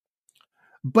cetera.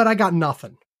 But I got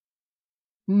nothing.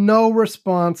 No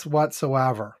response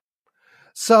whatsoever.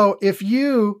 So if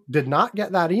you did not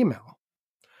get that email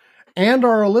and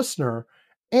are a listener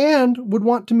and would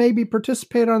want to maybe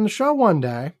participate on the show one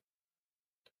day,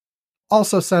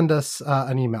 also send us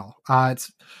an email.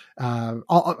 It's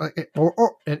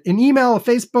or an email, a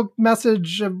Facebook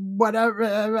message,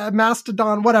 whatever,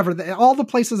 Mastodon, whatever. All the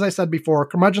places I said before,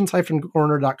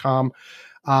 curmudgeons-corner.com.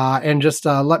 And just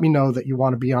let me know that you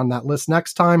want to be on that list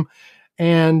next time.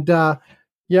 And,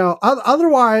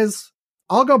 otherwise,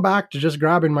 I'll go back to just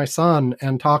grabbing my son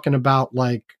and talking about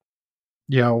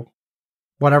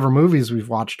whatever movies we've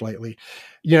watched lately.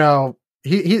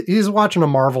 He's watching a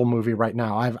Marvel movie right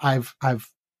now. I've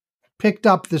picked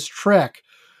up this trick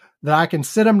that I can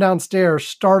sit him downstairs,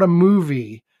 start a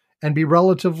movie, and be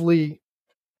relatively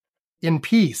in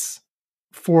peace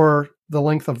for the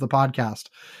length of the podcast.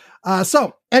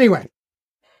 So anyway,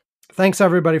 thanks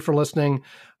everybody for listening.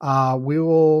 We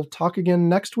will talk again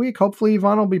next week. Hopefully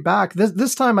Yvonne will be back.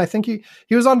 This time I think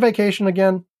he was on vacation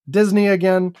again, Disney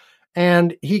again,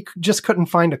 and he just couldn't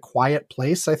find a quiet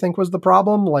place, I think was the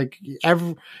problem. Like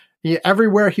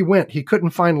everywhere he went, he couldn't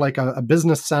find like a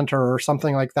business center or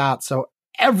something like that. So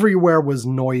everywhere was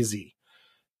noisy.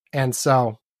 And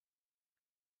so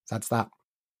that's that.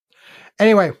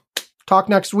 Anyway, talk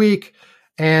next week,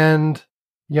 and,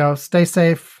 stay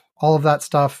safe, all of that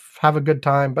stuff. Have a good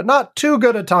time, but not too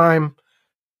good a time.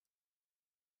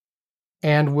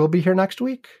 And we'll be here next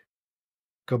week.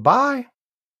 Goodbye.